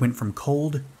temperature went from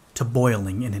cold to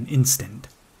boiling in an instant.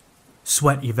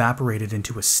 Sweat evaporated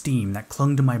into a steam that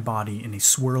clung to my body in a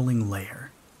swirling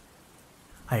layer.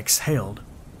 I exhaled,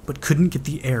 but couldn't get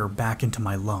the air back into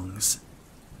my lungs.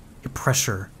 A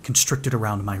pressure constricted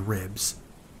around my ribs.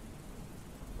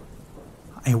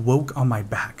 I awoke on my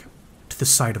back to the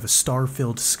sight of a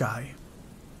star-filled sky.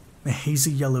 A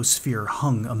hazy yellow sphere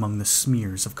hung among the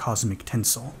smears of cosmic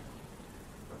tinsel.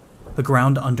 The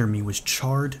ground under me was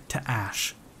charred to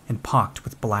ash and pocked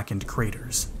with blackened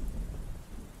craters.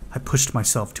 I pushed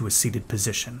myself to a seated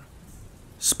position.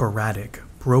 Sporadic,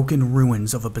 broken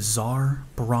ruins of a bizarre,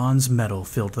 bronze metal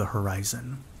filled the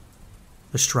horizon.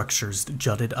 The structures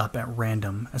jutted up at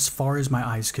random as far as my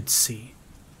eyes could see.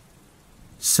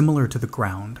 Similar to the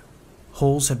ground,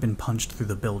 holes had been punched through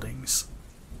the buildings.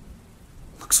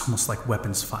 Looks almost like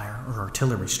weapons fire or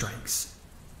artillery strikes.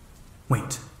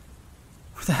 Wait,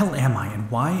 where the hell am I,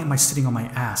 and why am I sitting on my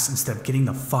ass instead of getting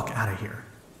the fuck out of here?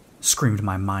 Screamed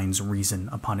my mind's reason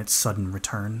upon its sudden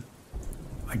return.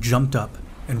 I jumped up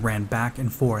and ran back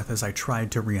and forth as I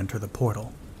tried to re-enter the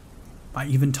portal. I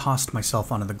even tossed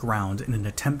myself onto the ground in an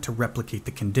attempt to replicate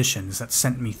the conditions that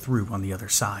sent me through on the other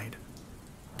side.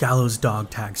 Gallo's dog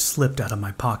tag slipped out of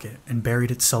my pocket and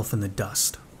buried itself in the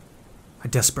dust. I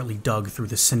desperately dug through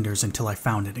the cinders until I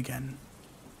found it again.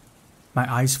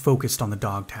 My eyes focused on the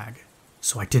dog tag,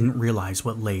 so I didn't realize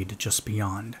what lay just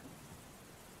beyond.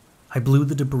 I blew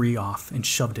the debris off and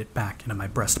shoved it back into my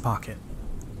breast pocket.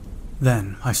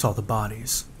 Then I saw the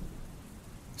bodies.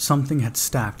 Something had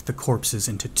stacked the corpses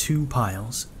into 2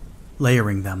 piles,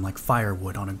 layering them like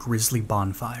firewood on a grisly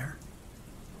bonfire.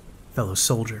 Fellow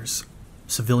soldiers,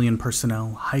 civilian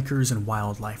personnel, hikers, and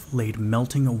wildlife laid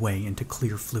melting away into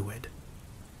clear fluid.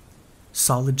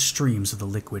 Solid streams of the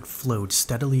liquid flowed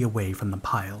steadily away from the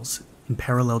piles in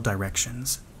parallel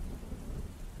directions.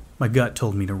 My gut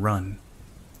told me to run,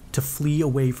 to flee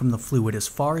away from the fluid as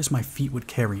far as my feet would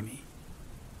carry me,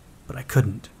 but I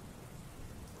couldn't.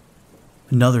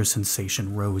 Another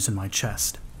sensation rose in my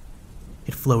chest.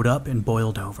 It flowed up and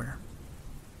boiled over.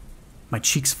 My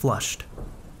cheeks flushed,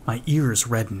 my ears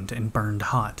reddened and burned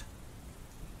hot.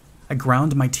 I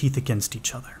ground my teeth against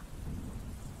each other.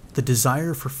 The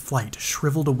desire for flight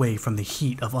shriveled away from the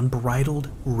heat of unbridled,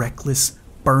 reckless,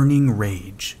 burning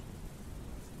rage.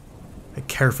 I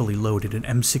carefully loaded an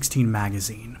M16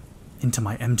 magazine into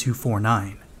my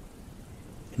M249,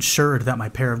 ensured that my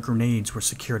pair of grenades were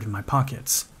secured in my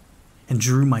pockets, and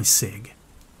drew my cig.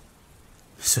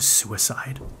 This is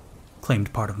suicide,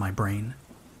 claimed part of my brain.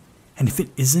 And if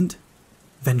it isn't,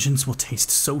 vengeance will taste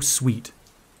so sweet,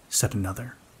 said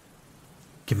another.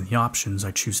 Given the options,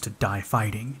 I choose to die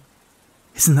fighting.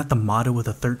 Isn't that the motto of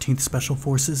the 13th Special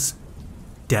Forces?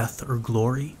 Death or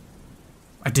glory?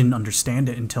 I didn't understand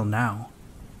it until now,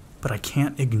 but I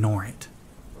can't ignore it.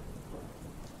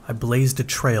 I blazed a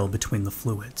trail between the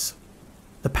fluids.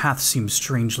 The path seemed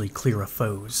strangely clear of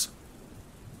foes.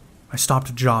 I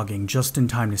stopped jogging just in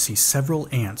time to see several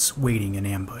ants waiting in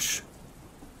ambush.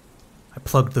 I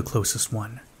plugged the closest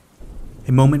one.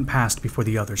 A moment passed before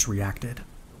the others reacted.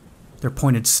 Their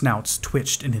pointed snouts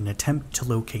twitched in an attempt to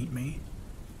locate me.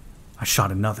 I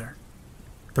shot another.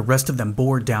 The rest of them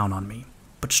bore down on me,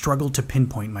 but struggled to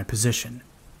pinpoint my position.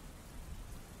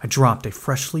 I dropped a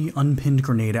freshly unpinned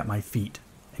grenade at my feet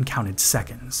and counted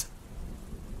seconds.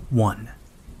 1.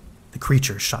 The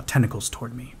creature shot tentacles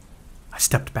toward me. I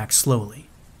stepped back slowly.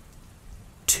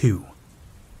 2.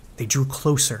 They drew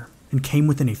closer and came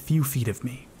within a few feet of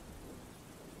me.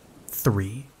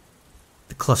 3.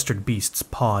 The clustered beasts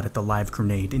pawed at the live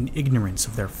grenade in ignorance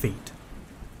of their fate.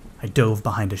 I dove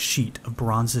behind a sheet of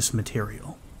bronzous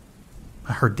material.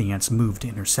 I heard the ants move to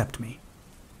intercept me,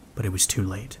 but it was too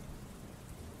late.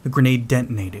 The grenade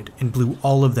detonated and blew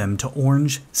all of them to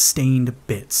orange, stained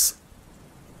bits.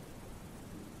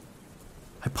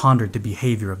 I pondered the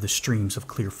behavior of the streams of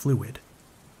clear fluid.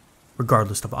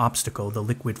 Regardless of obstacle, the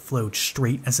liquid flowed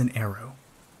straight as an arrow.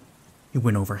 It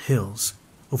went over hills,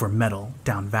 over metal,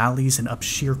 down valleys, and up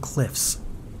sheer cliffs.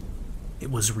 It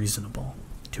was reasonable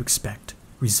to expect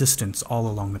resistance all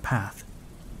along the path,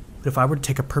 but if I were to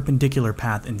take a perpendicular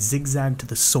path and zigzag to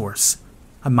the source,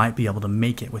 I might be able to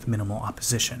make it with minimal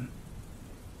opposition.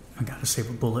 I gotta save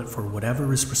a bullet for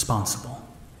whatever is responsible.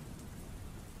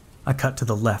 I cut to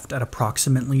the left at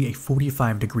approximately a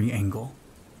 45-degree angle.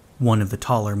 One of the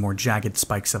taller, more jagged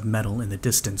spikes of metal in the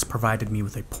distance provided me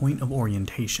with a point of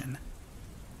orientation.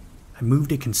 I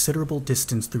moved a considerable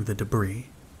distance through the debris,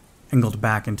 angled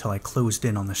back until I closed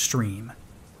in on the stream,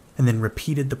 and then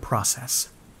repeated the process.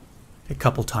 A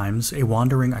couple times, a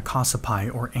wandering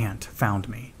icosipi or ant found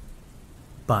me,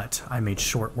 but I made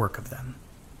short work of them.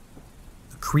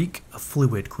 The creek of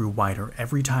fluid grew wider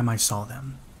every time I saw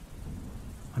them.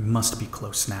 I must be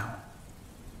close now.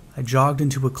 I jogged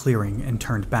into a clearing and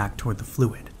turned back toward the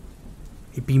fluid.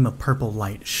 A beam of purple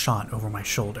light shot over my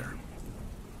shoulder.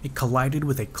 It collided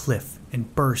with a cliff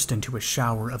and burst into a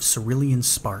shower of cerulean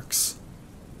sparks.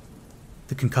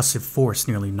 The concussive force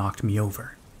nearly knocked me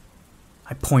over.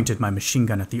 I pointed my machine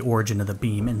gun at the origin of the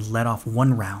beam and let off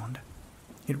one round.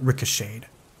 It ricocheted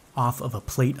off of a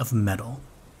plate of metal.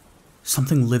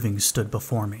 Something living stood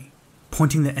before me,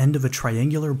 pointing the end of a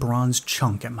triangular bronze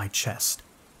chunk at my chest.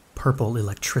 Purple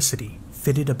electricity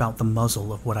fitted about the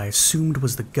muzzle of what I assumed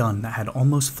was the gun that had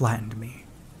almost flattened me.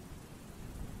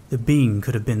 The being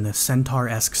could have been the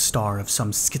centaur-esque star of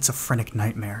some schizophrenic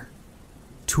nightmare.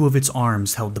 2 of its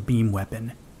arms held the beam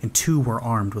weapon, and 2 were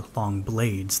armed with long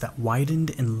blades that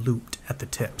widened and looped at the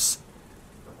tips.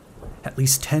 At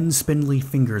least 10 spindly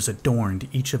fingers adorned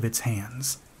each of its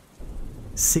hands.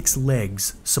 6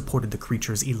 legs supported the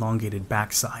creature's elongated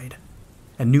backside,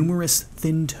 and numerous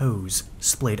thin toes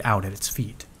splayed out at its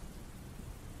feet.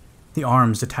 The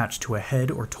arms attached to a head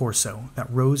or torso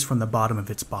that rose from the bottom of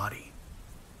its body.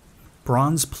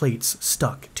 Bronze plates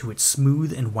stuck to its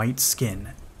smooth and white skin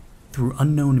through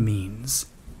unknown means.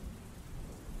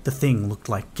 The thing looked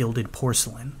like gilded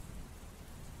porcelain,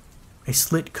 A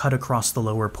slit cut across the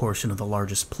lower portion of the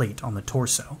largest plate on the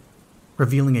torso,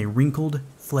 revealing a wrinkled,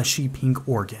 fleshy pink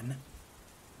organ.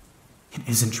 It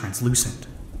isn't translucent,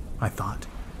 I thought.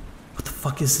 What the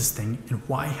fuck is this thing, and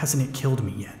why hasn't it killed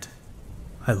me yet?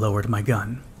 I lowered my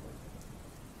gun.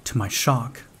 To my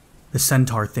shock, the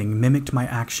centaur thing mimicked my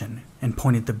action and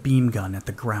pointed the beam gun at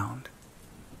the ground.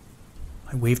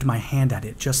 I waved my hand at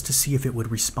it just to see if it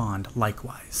would respond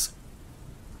likewise.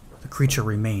 The creature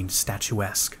remained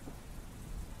statuesque.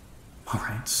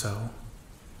 Alright, so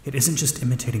it isn't just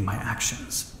imitating my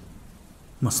actions.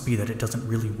 Must be that it doesn't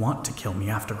really want to kill me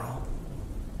after all.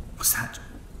 Was that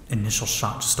initial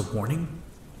shot just a warning?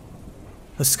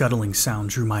 A scuttling sound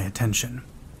drew my attention.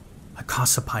 A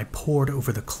Scifi poured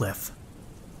over the cliff.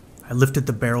 I lifted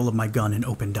the barrel of my gun and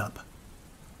opened up.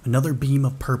 Another beam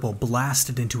of purple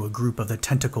blasted into a group of the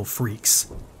tentacle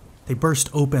freaks. They burst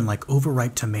open like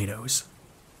overripe tomatoes.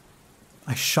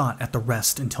 I shot at the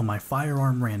rest until my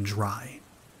firearm ran dry.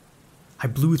 I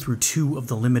blew through 2 of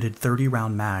the limited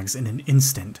 30-round mags in an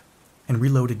instant and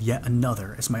reloaded yet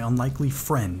another as my unlikely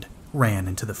friend ran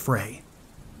into the fray.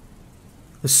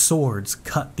 The swords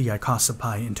cut the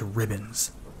Scifi into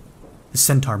ribbons. The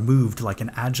centaur moved like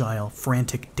an agile,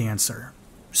 frantic dancer,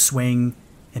 swaying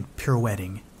and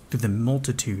pirouetting through the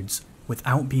multitudes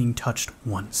without being touched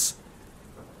once.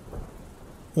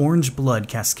 Orange blood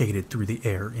cascaded through the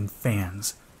air in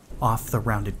fans off the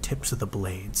rounded tips of the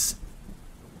blades.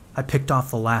 I picked off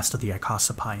the last of the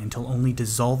Scifi until only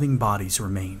dissolving bodies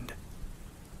remained.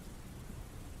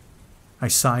 I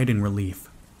sighed in relief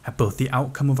at both the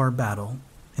outcome of our battle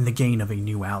and the gain of a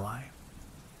new ally.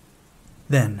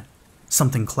 Then,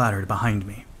 something clattered behind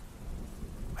me.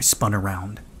 I spun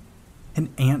around.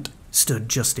 An ant stood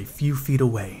just a few feet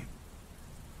away.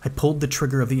 I pulled the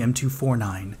trigger of the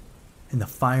M249, and the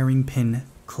firing pin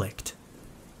clicked.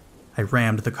 I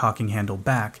rammed the cocking handle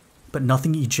back, but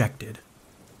nothing ejected.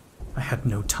 I had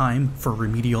no time for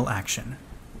remedial action.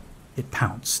 It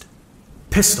pounced.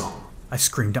 "Pistol!" I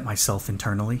screamed at myself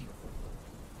internally.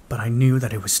 But I knew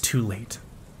that it was too late.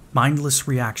 Mindless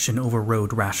reaction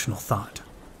overrode rational thought.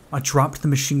 I dropped the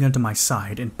machine gun to my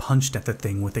side and punched at the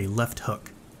thing with a left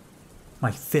hook.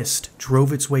 My fist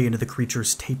drove its way into the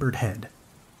creature's tapered head.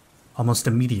 Almost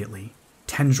immediately,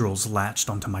 tendrils latched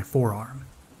onto my forearm.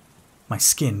 My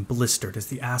skin blistered as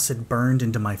the acid burned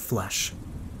into my flesh.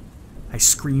 I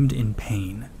screamed in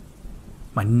pain.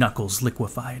 My knuckles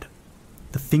liquefied.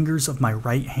 The fingers of my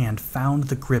right hand found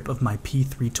the grip of my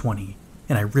P320,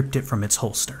 and I ripped it from its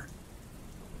holster.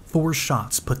 4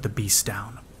 shots put the beast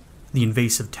down. The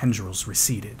invasive tendrils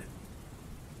receded.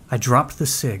 I dropped the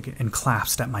cig and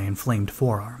clasped at my inflamed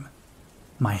forearm.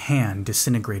 My hand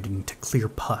disintegrated into clear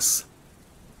pus.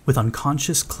 With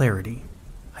unconscious clarity,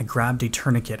 I grabbed a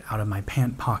tourniquet out of my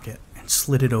pant pocket and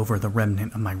slid it over the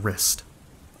remnant of my wrist.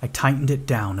 I tightened it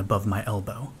down above my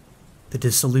elbow. The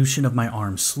dissolution of my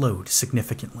arm slowed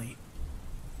significantly.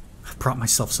 I've brought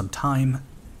myself some time,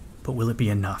 but will it be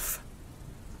enough?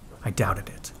 I doubted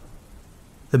it.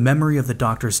 The memory of the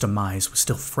doctor's demise was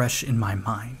still fresh in my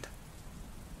mind.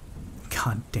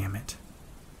 God damn it.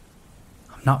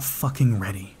 I'm not fucking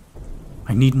ready.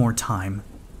 I need more time.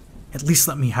 At least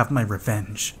let me have my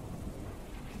revenge.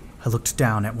 I looked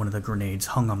down at one of the grenades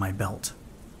hung on my belt.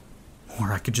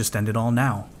 Or I could just end it all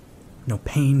now. No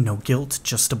pain, no guilt,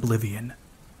 just oblivion.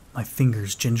 My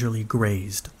fingers gingerly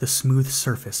grazed the smooth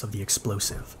surface of the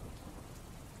explosive.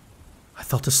 I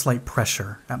felt a slight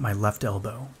pressure at my left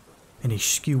elbow, and a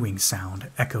skewing sound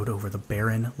echoed over the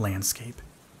barren landscape.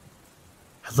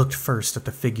 I looked first at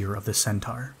the figure of the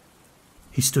centaur.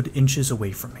 He stood inches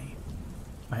away from me.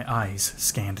 My eyes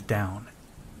scanned down.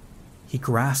 He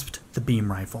grasped the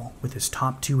beam rifle with his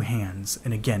top 2 hands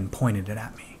and again pointed it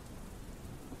at me.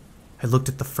 I looked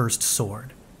at the first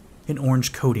sword. An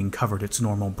orange coating covered its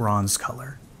normal bronze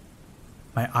color.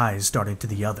 My eyes darted to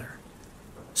the other.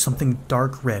 Something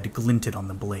dark red glinted on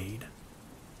the blade.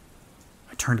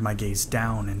 I turned my gaze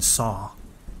down and saw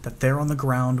that there on the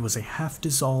ground was a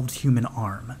half-dissolved human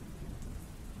arm.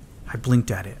 I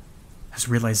blinked at it as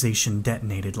realization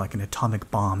detonated like an atomic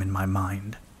bomb in my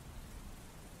mind.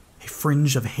 A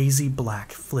fringe of hazy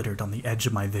black flittered on the edge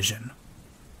of my vision.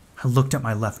 I looked at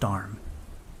my left arm.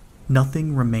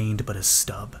 Nothing remained but a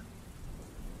stub.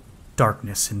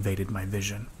 Darkness invaded my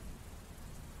vision.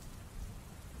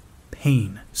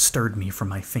 Pain stirred me from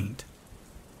my faint.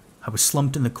 I was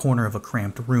slumped in the corner of a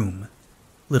cramped room.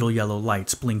 Little yellow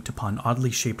lights blinked upon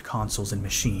oddly shaped consoles and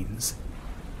machines.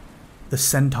 The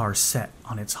centaur sat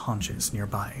on its haunches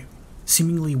nearby,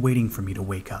 seemingly waiting for me to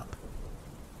wake up.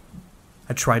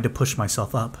 I tried to push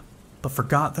myself up, but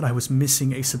forgot that I was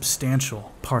missing a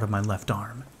substantial part of my left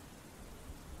arm.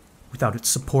 Without its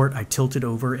support, I tilted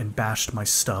over and bashed my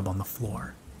stub on the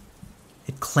floor.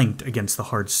 It clanked against the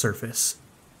hard surface.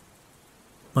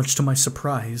 Much to my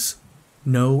surprise,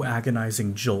 no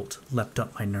agonizing jolt leapt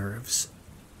up my nerves.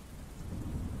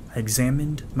 I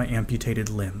examined my amputated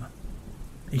limb.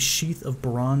 A sheath of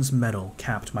bronze metal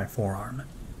capped my forearm,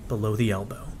 below the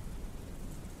elbow.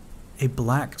 A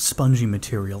black, spongy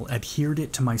material adhered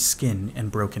it to my skin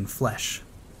and broken flesh.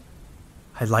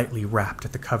 I lightly rapped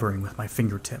at the covering with my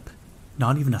fingertip.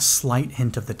 Not even a slight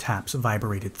hint of the taps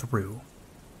vibrated through.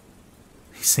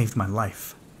 He saved my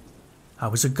life. I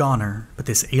was a goner, but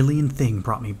this alien thing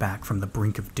brought me back from the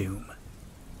brink of doom.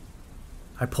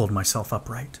 I pulled myself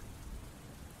upright.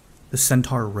 The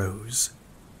centaur rose.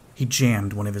 He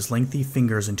jammed one of his lengthy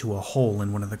fingers into a hole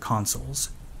in one of the consoles,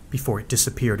 before it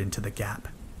disappeared into the gap.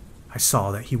 I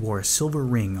saw that he wore a silver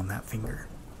ring on that finger.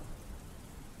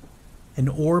 An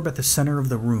orb at the center of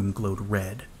the room glowed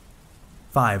red.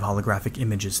 5 holographic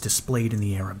images displayed in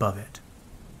the air above it.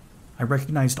 I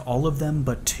recognized all of them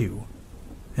but 2.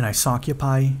 An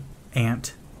Isoccupi,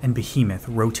 Ant, and Behemoth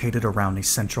rotated around a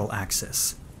central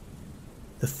axis.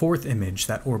 The 4th image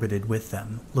that orbited with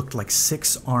them looked like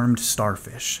 6 armed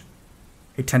starfish.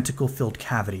 A tentacle-filled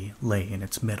cavity lay in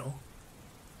its middle.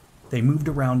 They moved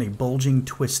around a bulging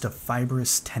twist of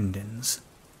fibrous tendons.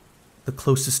 The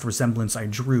closest resemblance I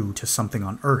drew to something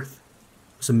on Earth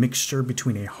was a mixture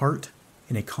between a heart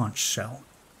and a conch shell.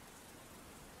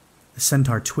 The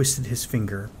centaur twisted his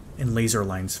finger, and laser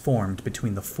lines formed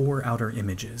between the 4 outer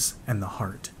images and the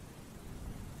heart.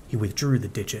 He withdrew the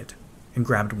digit and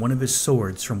grabbed one of his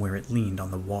swords from where it leaned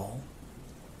on the wall.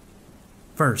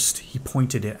 First, he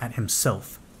pointed it at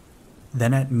himself,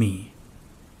 then at me,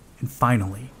 and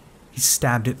finally, he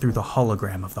stabbed it through the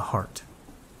hologram of the heart.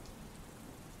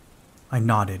 I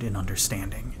nodded in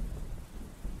understanding.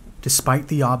 Despite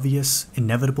the obvious,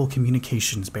 inevitable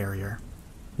communications barrier,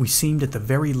 we seemed at the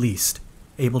very least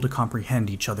able to comprehend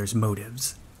each other's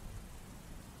motives.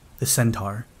 The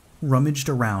centaur rummaged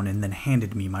around and then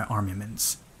handed me my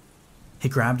armaments. He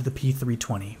grabbed the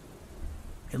P-320.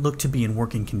 It looked to be in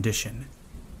working condition,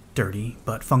 dirty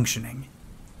but functioning.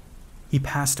 He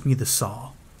passed me the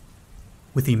saw.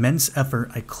 With immense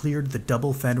effort, I cleared the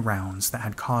double-fed rounds that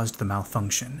had caused the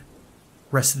malfunction,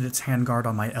 rested its handguard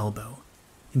on my elbow,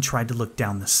 and tried to look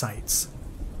down the sights.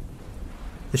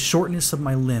 The shortness of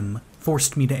my limb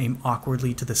forced me to aim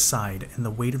awkwardly to the side, and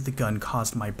the weight of the gun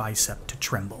caused my bicep to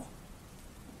tremble.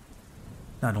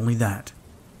 Not only that,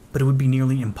 but it would be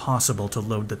nearly impossible to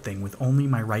load the thing with only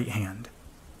my right hand.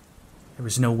 There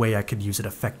was no way I could use it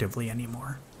effectively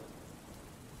anymore.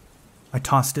 I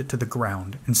tossed it to the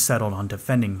ground and settled on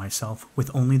defending myself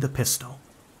with only the pistol.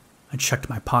 I checked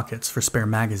my pockets for spare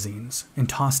magazines and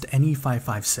tossed any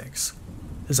 5.56.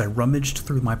 As I rummaged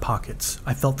through my pockets,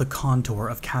 I felt the contour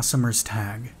of Casimir's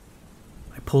tag.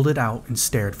 I pulled it out and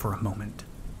stared for a moment.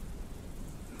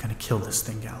 I'm gonna kill this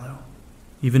thing, Gallo,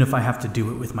 even if I have to do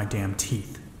it with my damn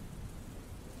teeth.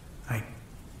 I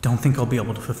don't think I'll be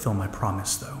able to fulfill my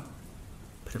promise, though,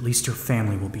 but at least your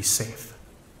family will be safe.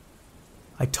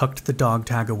 I tucked the dog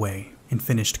tag away and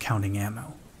finished counting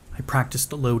ammo. I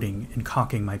practiced loading and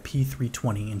cocking my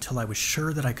P-320 until I was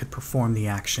sure that I could perform the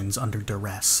actions under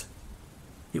duress.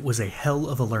 It was a hell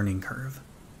of a learning curve.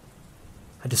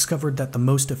 I discovered that the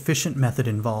most efficient method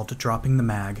involved dropping the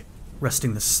mag,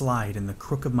 resting the slide in the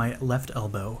crook of my left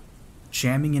elbow,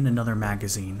 jamming in another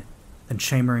magazine, then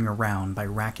chambering around by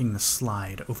racking the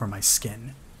slide over my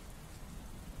skin.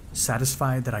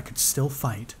 Satisfied that I could still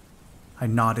fight, I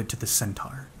nodded to the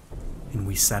centaur, and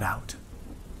we set out.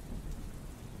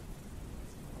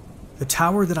 The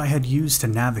tower that I had used to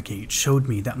navigate showed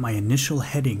me that my initial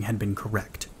heading had been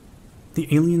correct. The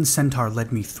alien centaur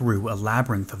led me through a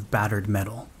labyrinth of battered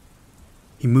metal.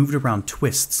 He moved around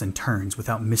twists and turns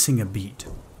without missing a beat.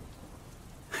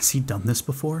 Has he done this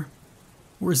before?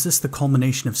 Or is this the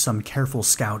culmination of some careful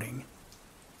scouting?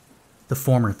 The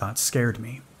former thought scared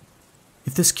me.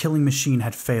 If this killing machine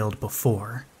had failed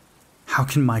before, how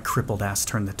can my crippled ass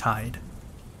turn the tide?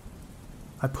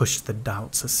 I pushed the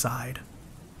doubts aside.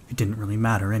 It didn't really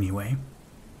matter anyway.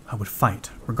 I would fight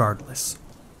regardless.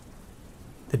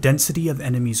 The density of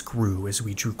enemies grew as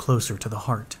we drew closer to the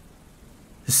heart.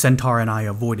 The centaur and I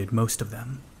avoided most of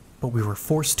them, but we were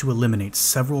forced to eliminate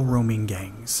several roaming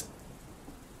gangs.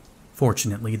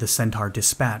 Fortunately, the centaur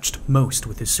dispatched most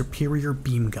with his superior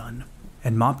beam gun,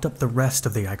 and mopped up the rest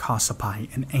of the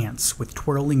Icosappi and ants with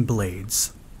twirling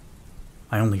blades.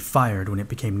 I only fired when it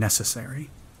became necessary.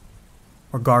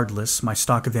 Regardless, my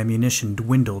stock of ammunition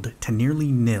dwindled to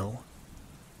nearly nil.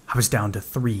 I was down to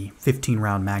 3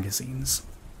 15-round magazines.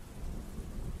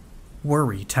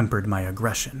 Worry tempered my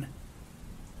aggression.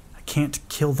 I I can't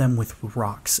kill them with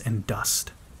rocks and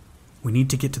dust. We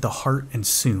need to get to the heart and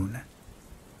soon.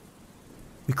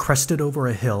 We crested over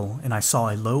a hill and I saw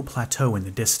a low plateau in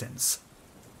the distance.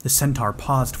 The centaur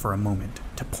paused for a moment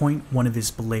to point one of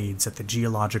his blades at the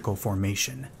geological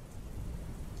formation.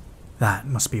 That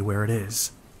must be where it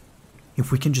is.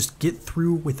 If we can just get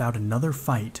through without another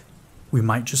fight, we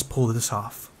might just pull this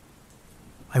off.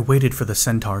 I waited for the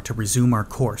centaur to resume our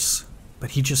course,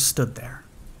 but he just stood there.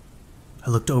 I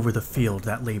looked over the field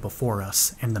that lay before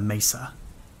us and the mesa.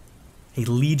 A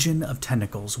legion of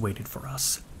tentacles waited for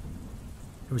us.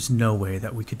 There was no way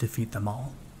that we could defeat them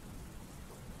all.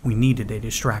 We needed a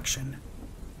distraction.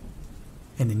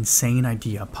 An insane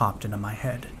idea popped into my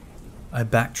head. I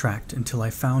backtracked until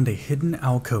I found a hidden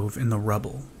alcove in the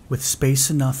rubble with space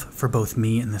enough for both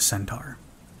me and the centaur.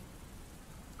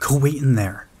 "Go wait in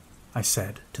there," I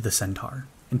said to the centaur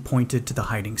and pointed to the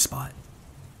hiding spot.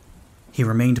 He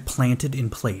remained planted in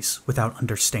place without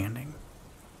understanding.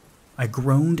 I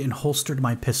groaned and holstered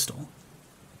my pistol.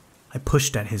 I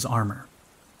pushed at his armor.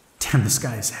 Damn, this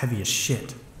guy is heavy as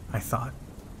shit, I thought.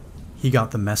 He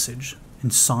got the message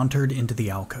and sauntered into the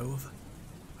alcove.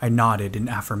 I nodded in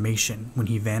affirmation when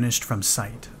he vanished from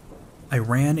sight. I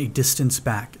ran a distance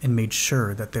back and made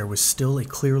sure that there was still a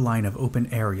clear line of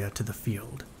open area to the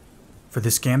field. For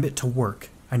this gambit to work,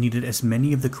 I needed as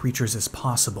many of the creatures as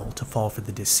possible to fall for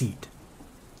the deceit.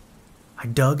 I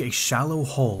dug a shallow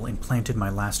hole and planted my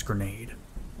last grenade.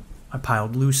 I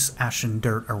piled loose ashen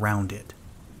dirt around it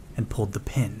and pulled the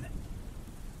pin.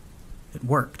 It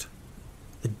worked.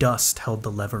 The dust held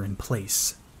the lever in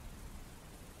place.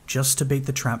 Just to bait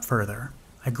the trap further,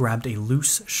 I grabbed a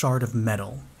loose shard of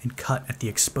metal and cut at the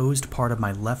exposed part of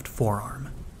my left forearm.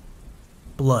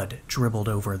 Blood dribbled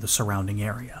over the surrounding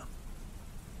area.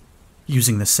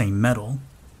 Using the same metal,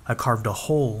 I carved a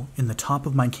hole in the top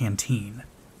of my canteen.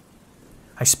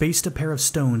 I spaced a pair of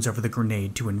stones over the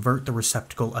grenade to invert the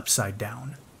receptacle upside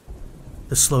down.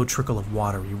 The slow trickle of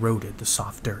water eroded the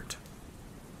soft dirt.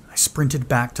 I sprinted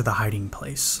back to the hiding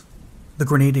place. The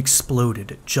grenade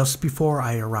exploded just before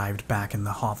I arrived back in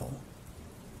the hovel.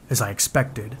 As I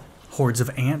expected, hordes of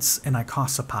ants and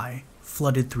icosapie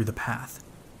flooded through the path.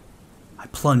 I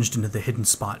plunged into the hidden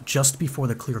spot just before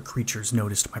the clear creatures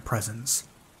noticed my presence.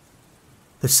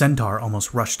 The centaur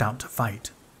almost rushed out to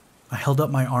fight. I held up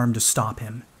my arm to stop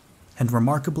him, and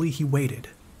remarkably he waited.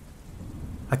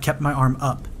 I kept my arm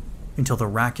up until the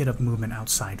racket of movement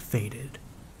outside faded.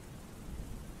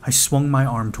 I swung my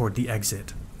arm toward the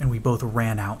exit, and we both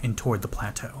ran out and toward the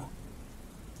plateau.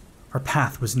 Our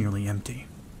path was nearly empty.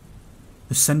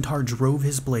 The centaur drove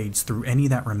his blades through any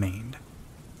that remained,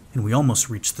 and we almost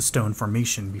reached the stone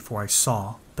formation before I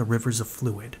saw the rivers of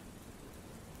fluid.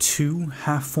 Two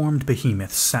half-formed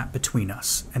behemoths sat between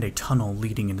us and a tunnel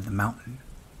leading into the mountain.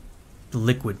 The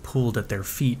liquid pooled at their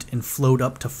feet and flowed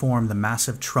up to form the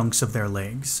massive trunks of their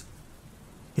legs.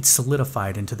 It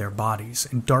solidified into their bodies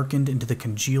and darkened into the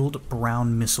congealed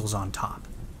brown missiles on top.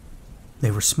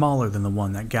 They were smaller than the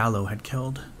one that Gallo had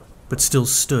killed, but still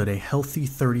stood a healthy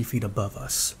 30 feet above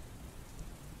us.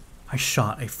 I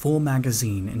shot a full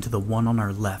magazine into the one on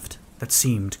our left that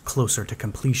seemed closer to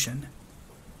completion.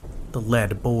 The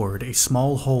lead bored a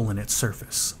small hole in its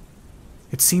surface.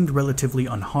 It seemed relatively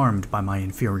unharmed by my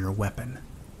inferior weapon.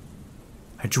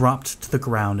 I dropped to the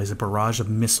ground as a barrage of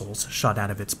missiles shot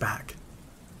out of its back.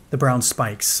 The brown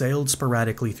spikes sailed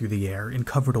sporadically through the air and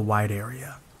covered a wide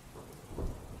area.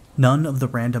 None of the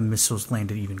random missiles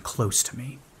landed even close to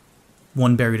me.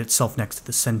 One buried itself next to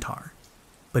the centaur,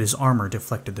 but his armor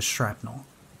deflected the shrapnel.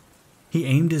 He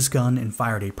aimed his gun and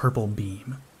fired a purple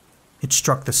beam. It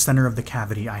struck the center of the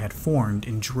cavity I had formed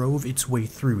and drove its way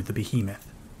through the behemoth.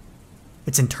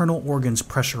 Its internal organs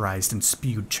pressurized and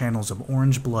spewed channels of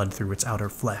orange blood through its outer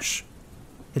flesh.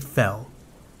 It fell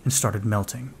and started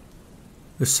melting.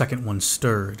 The second one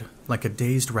stirred like a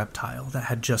dazed reptile that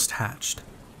had just hatched.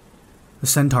 The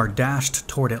centaur dashed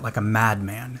toward it like a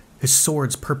madman, his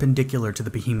swords perpendicular to the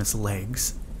behemoth's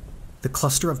legs. The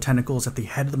cluster of tentacles at the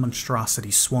head of the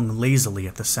monstrosity swung lazily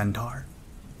at the centaur.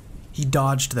 He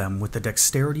dodged them with the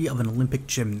dexterity of an Olympic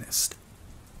gymnast.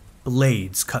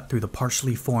 Blades cut through the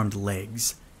partially formed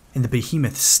legs, and the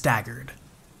behemoth staggered.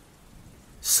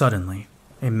 Suddenly,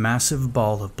 a massive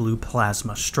ball of blue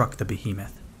plasma struck the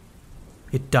behemoth.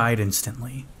 It died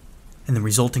instantly, and the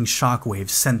resulting shockwave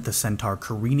sent the centaur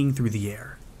careening through the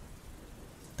air.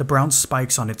 The brown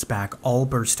spikes on its back all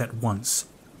burst at once,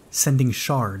 sending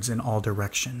shards in all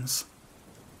directions.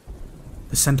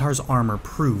 The centaur's armor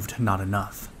proved not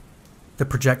enough. The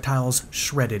projectiles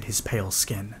shredded his pale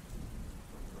skin.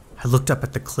 I looked up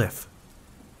at the cliff.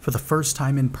 For the first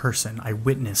time in person, I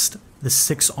witnessed the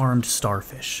 6-armed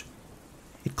starfish,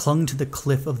 It clung to the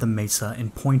cliff of the mesa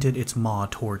and pointed its maw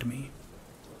toward me.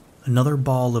 Another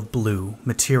ball of blue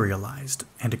materialized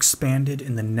and expanded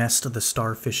in the nest of the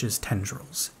starfish's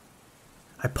tendrils.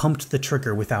 I pumped the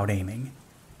trigger without aiming.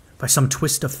 By some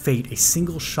twist of fate, a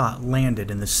single shot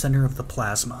landed in the center of the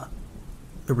plasma.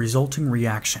 The resulting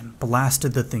reaction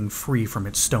blasted the thing free from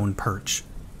its stone perch.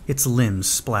 Its limbs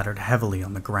splattered heavily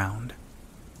on the ground.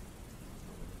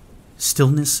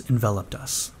 Stillness enveloped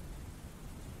us.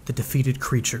 The defeated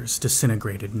creatures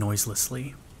disintegrated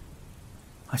noiselessly.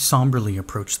 I somberly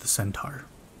approached the centaur.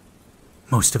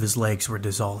 Most of his legs were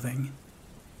dissolving.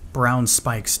 Brown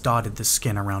spikes dotted the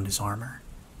skin around his armor.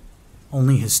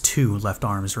 Only his 2 left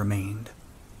arms remained.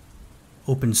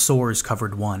 Open sores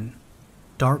covered one.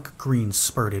 Dark green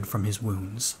spurted from his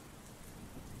wounds.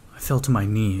 I fell to my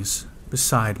knees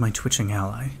beside my twitching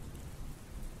ally.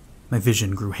 My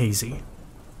vision grew hazy.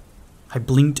 I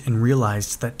blinked and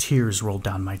realized that tears rolled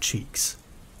down my cheeks.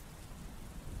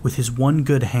 With his one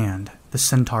good hand, the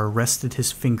centaur rested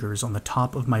his fingers on the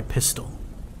top of my pistol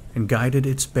and guided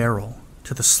its barrel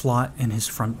to the slot in his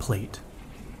front plate.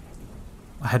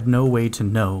 I had no way to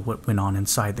know what went on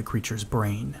inside the creature's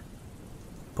brain,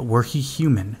 but were he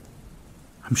human,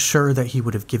 I'm sure that he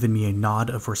would have given me a nod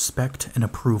of respect and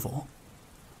approval.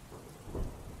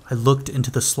 I looked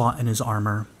into the slot in his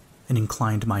armor and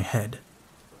inclined my head.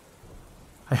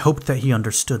 I hoped that he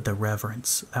understood the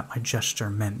reverence that my gesture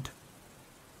meant.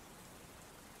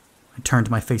 I turned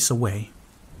my face away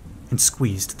and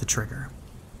squeezed the trigger.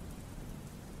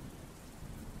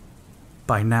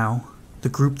 By now, the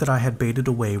group that I had baited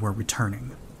away were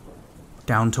returning.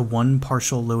 Down to one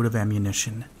partial load of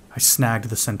ammunition, I snagged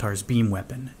the centaur's beam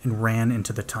weapon and ran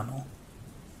into the tunnel.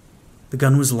 The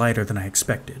gun was lighter than I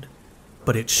expected,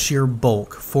 but its sheer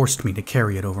bulk forced me to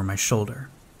carry it over my shoulder.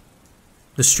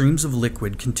 The streams of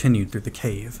liquid continued through the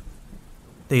cave.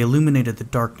 They illuminated the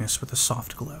darkness with a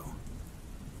soft glow.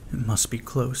 It must be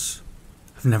close.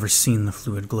 I've never seen the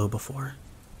fluid glow before.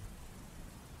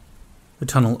 The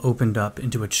tunnel opened up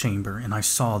into a chamber, and I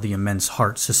saw the immense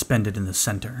heart suspended in the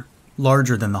center,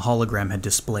 larger than the hologram had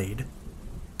displayed.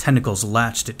 Tentacles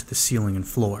latched it to the ceiling and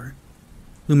floor.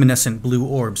 Luminescent blue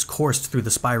orbs coursed through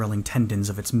the spiraling tendons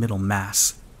of its middle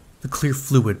mass. The clear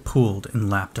fluid pooled and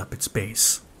lapped up its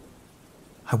base.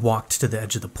 I walked to the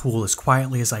edge of the pool as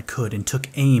quietly as I could and took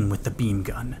aim with the beam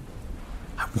gun.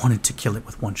 I wanted to kill it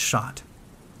with one shot.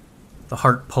 The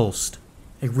heart pulsed.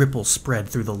 A ripple spread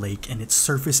through the lake, and its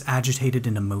surface agitated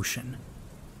into motion.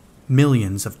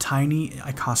 Millions of tiny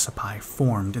icosipi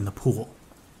formed in the pool.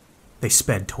 They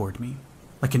sped toward me,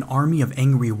 like an army of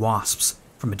angry wasps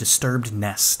from a disturbed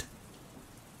nest.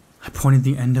 I pointed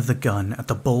the end of the gun at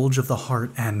the bulge of the heart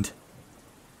and...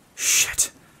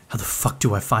 Shit, how the fuck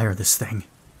do I fire this thing?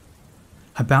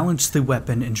 I balanced the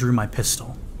weapon and drew my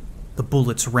pistol. The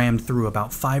bullets rammed through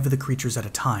about 5 of the creatures at a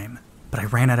time, but I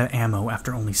ran out of ammo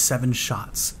after only 7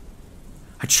 shots.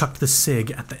 I chucked the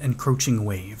SIG at the encroaching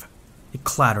wave. It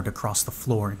clattered across the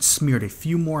floor and smeared a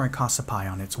few more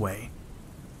icosipi on its way.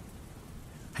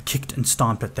 I kicked and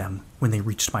stomped at them when they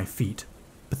reached my feet,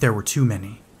 but there were too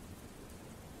many.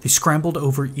 They scrambled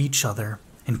over each other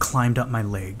and climbed up my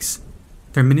legs.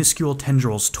 Their minuscule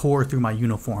tendrils tore through my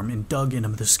uniform and dug into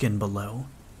the skin below.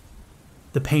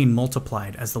 The pain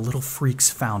multiplied as the little freaks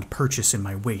found purchase in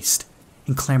my waist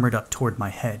and clambered up toward my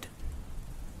head.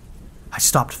 I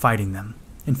stopped fighting them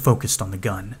and focused on the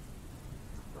gun.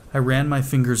 I ran my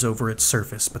fingers over its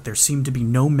surface, but there seemed to be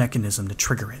no mechanism to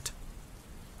trigger it.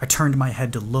 I turned my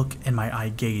head to look, and my eye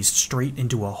gazed straight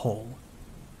into a hole.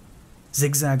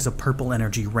 Zigzags of purple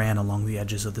energy ran along the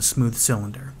edges of the smooth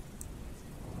cylinder.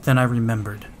 Then I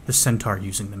remembered the centaur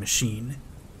using the machine.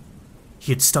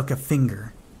 He had stuck a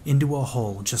finger into a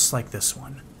hole just like this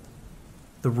one.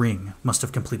 The ring must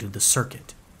have completed the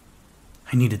circuit.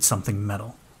 I needed something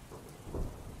metal.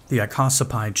 The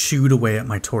icosipi chewed away at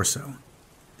my torso.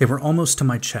 They were almost to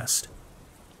my chest.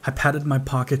 I patted my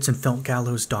pockets and felt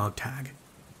Gallo's dog tag.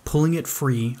 Pulling it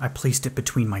free, I placed it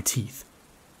between my teeth.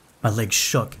 My legs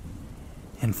shook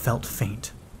and felt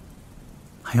faint.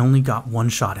 I only got one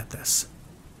shot at this.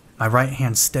 My right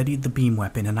hand steadied the beam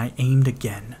weapon and I aimed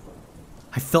again.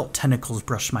 I felt tentacles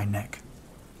brush my neck.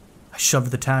 I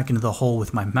shoved the tag into the hole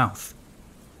with my mouth.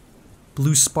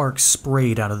 Blue sparks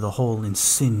sprayed out of the hole and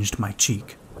singed my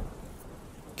cheek.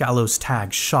 Gallo's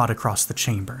tag shot across the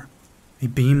chamber. A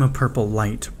beam of purple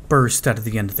light burst out of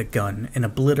the end of the gun and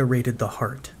obliterated the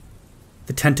heart.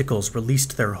 The tentacles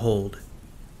released their hold.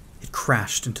 It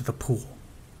crashed into the pool.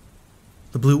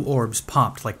 The blue orbs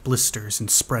popped like blisters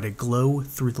and spread a glow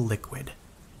through the liquid.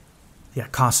 The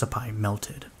icosipi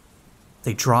melted.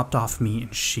 They dropped off me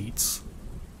in sheets.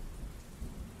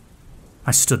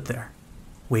 I stood there,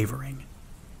 wavering,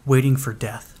 waiting for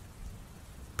death,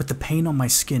 but the pain on my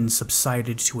skin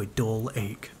subsided to a dull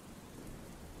ache.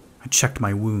 I checked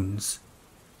my wounds.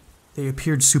 They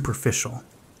appeared superficial,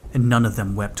 and none of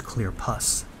them wept clear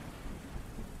pus.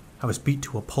 I was beat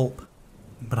to a pulp,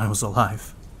 but I was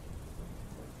alive.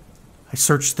 I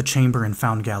searched the chamber and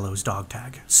found Gallo's dog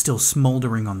tag, still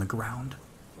smoldering on the ground.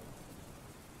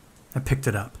 I picked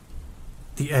it up.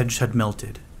 The edge had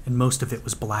melted, and most of it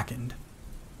was blackened,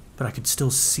 but I could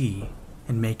still see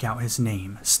and make out his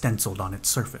name stenciled on its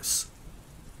surface.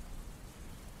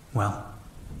 Well,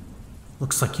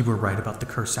 looks like you were right about the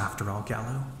curse after all,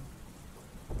 Gallo.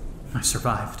 I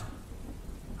survived,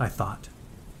 I thought,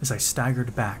 as I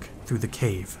staggered back through the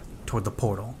cave toward the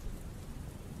portal.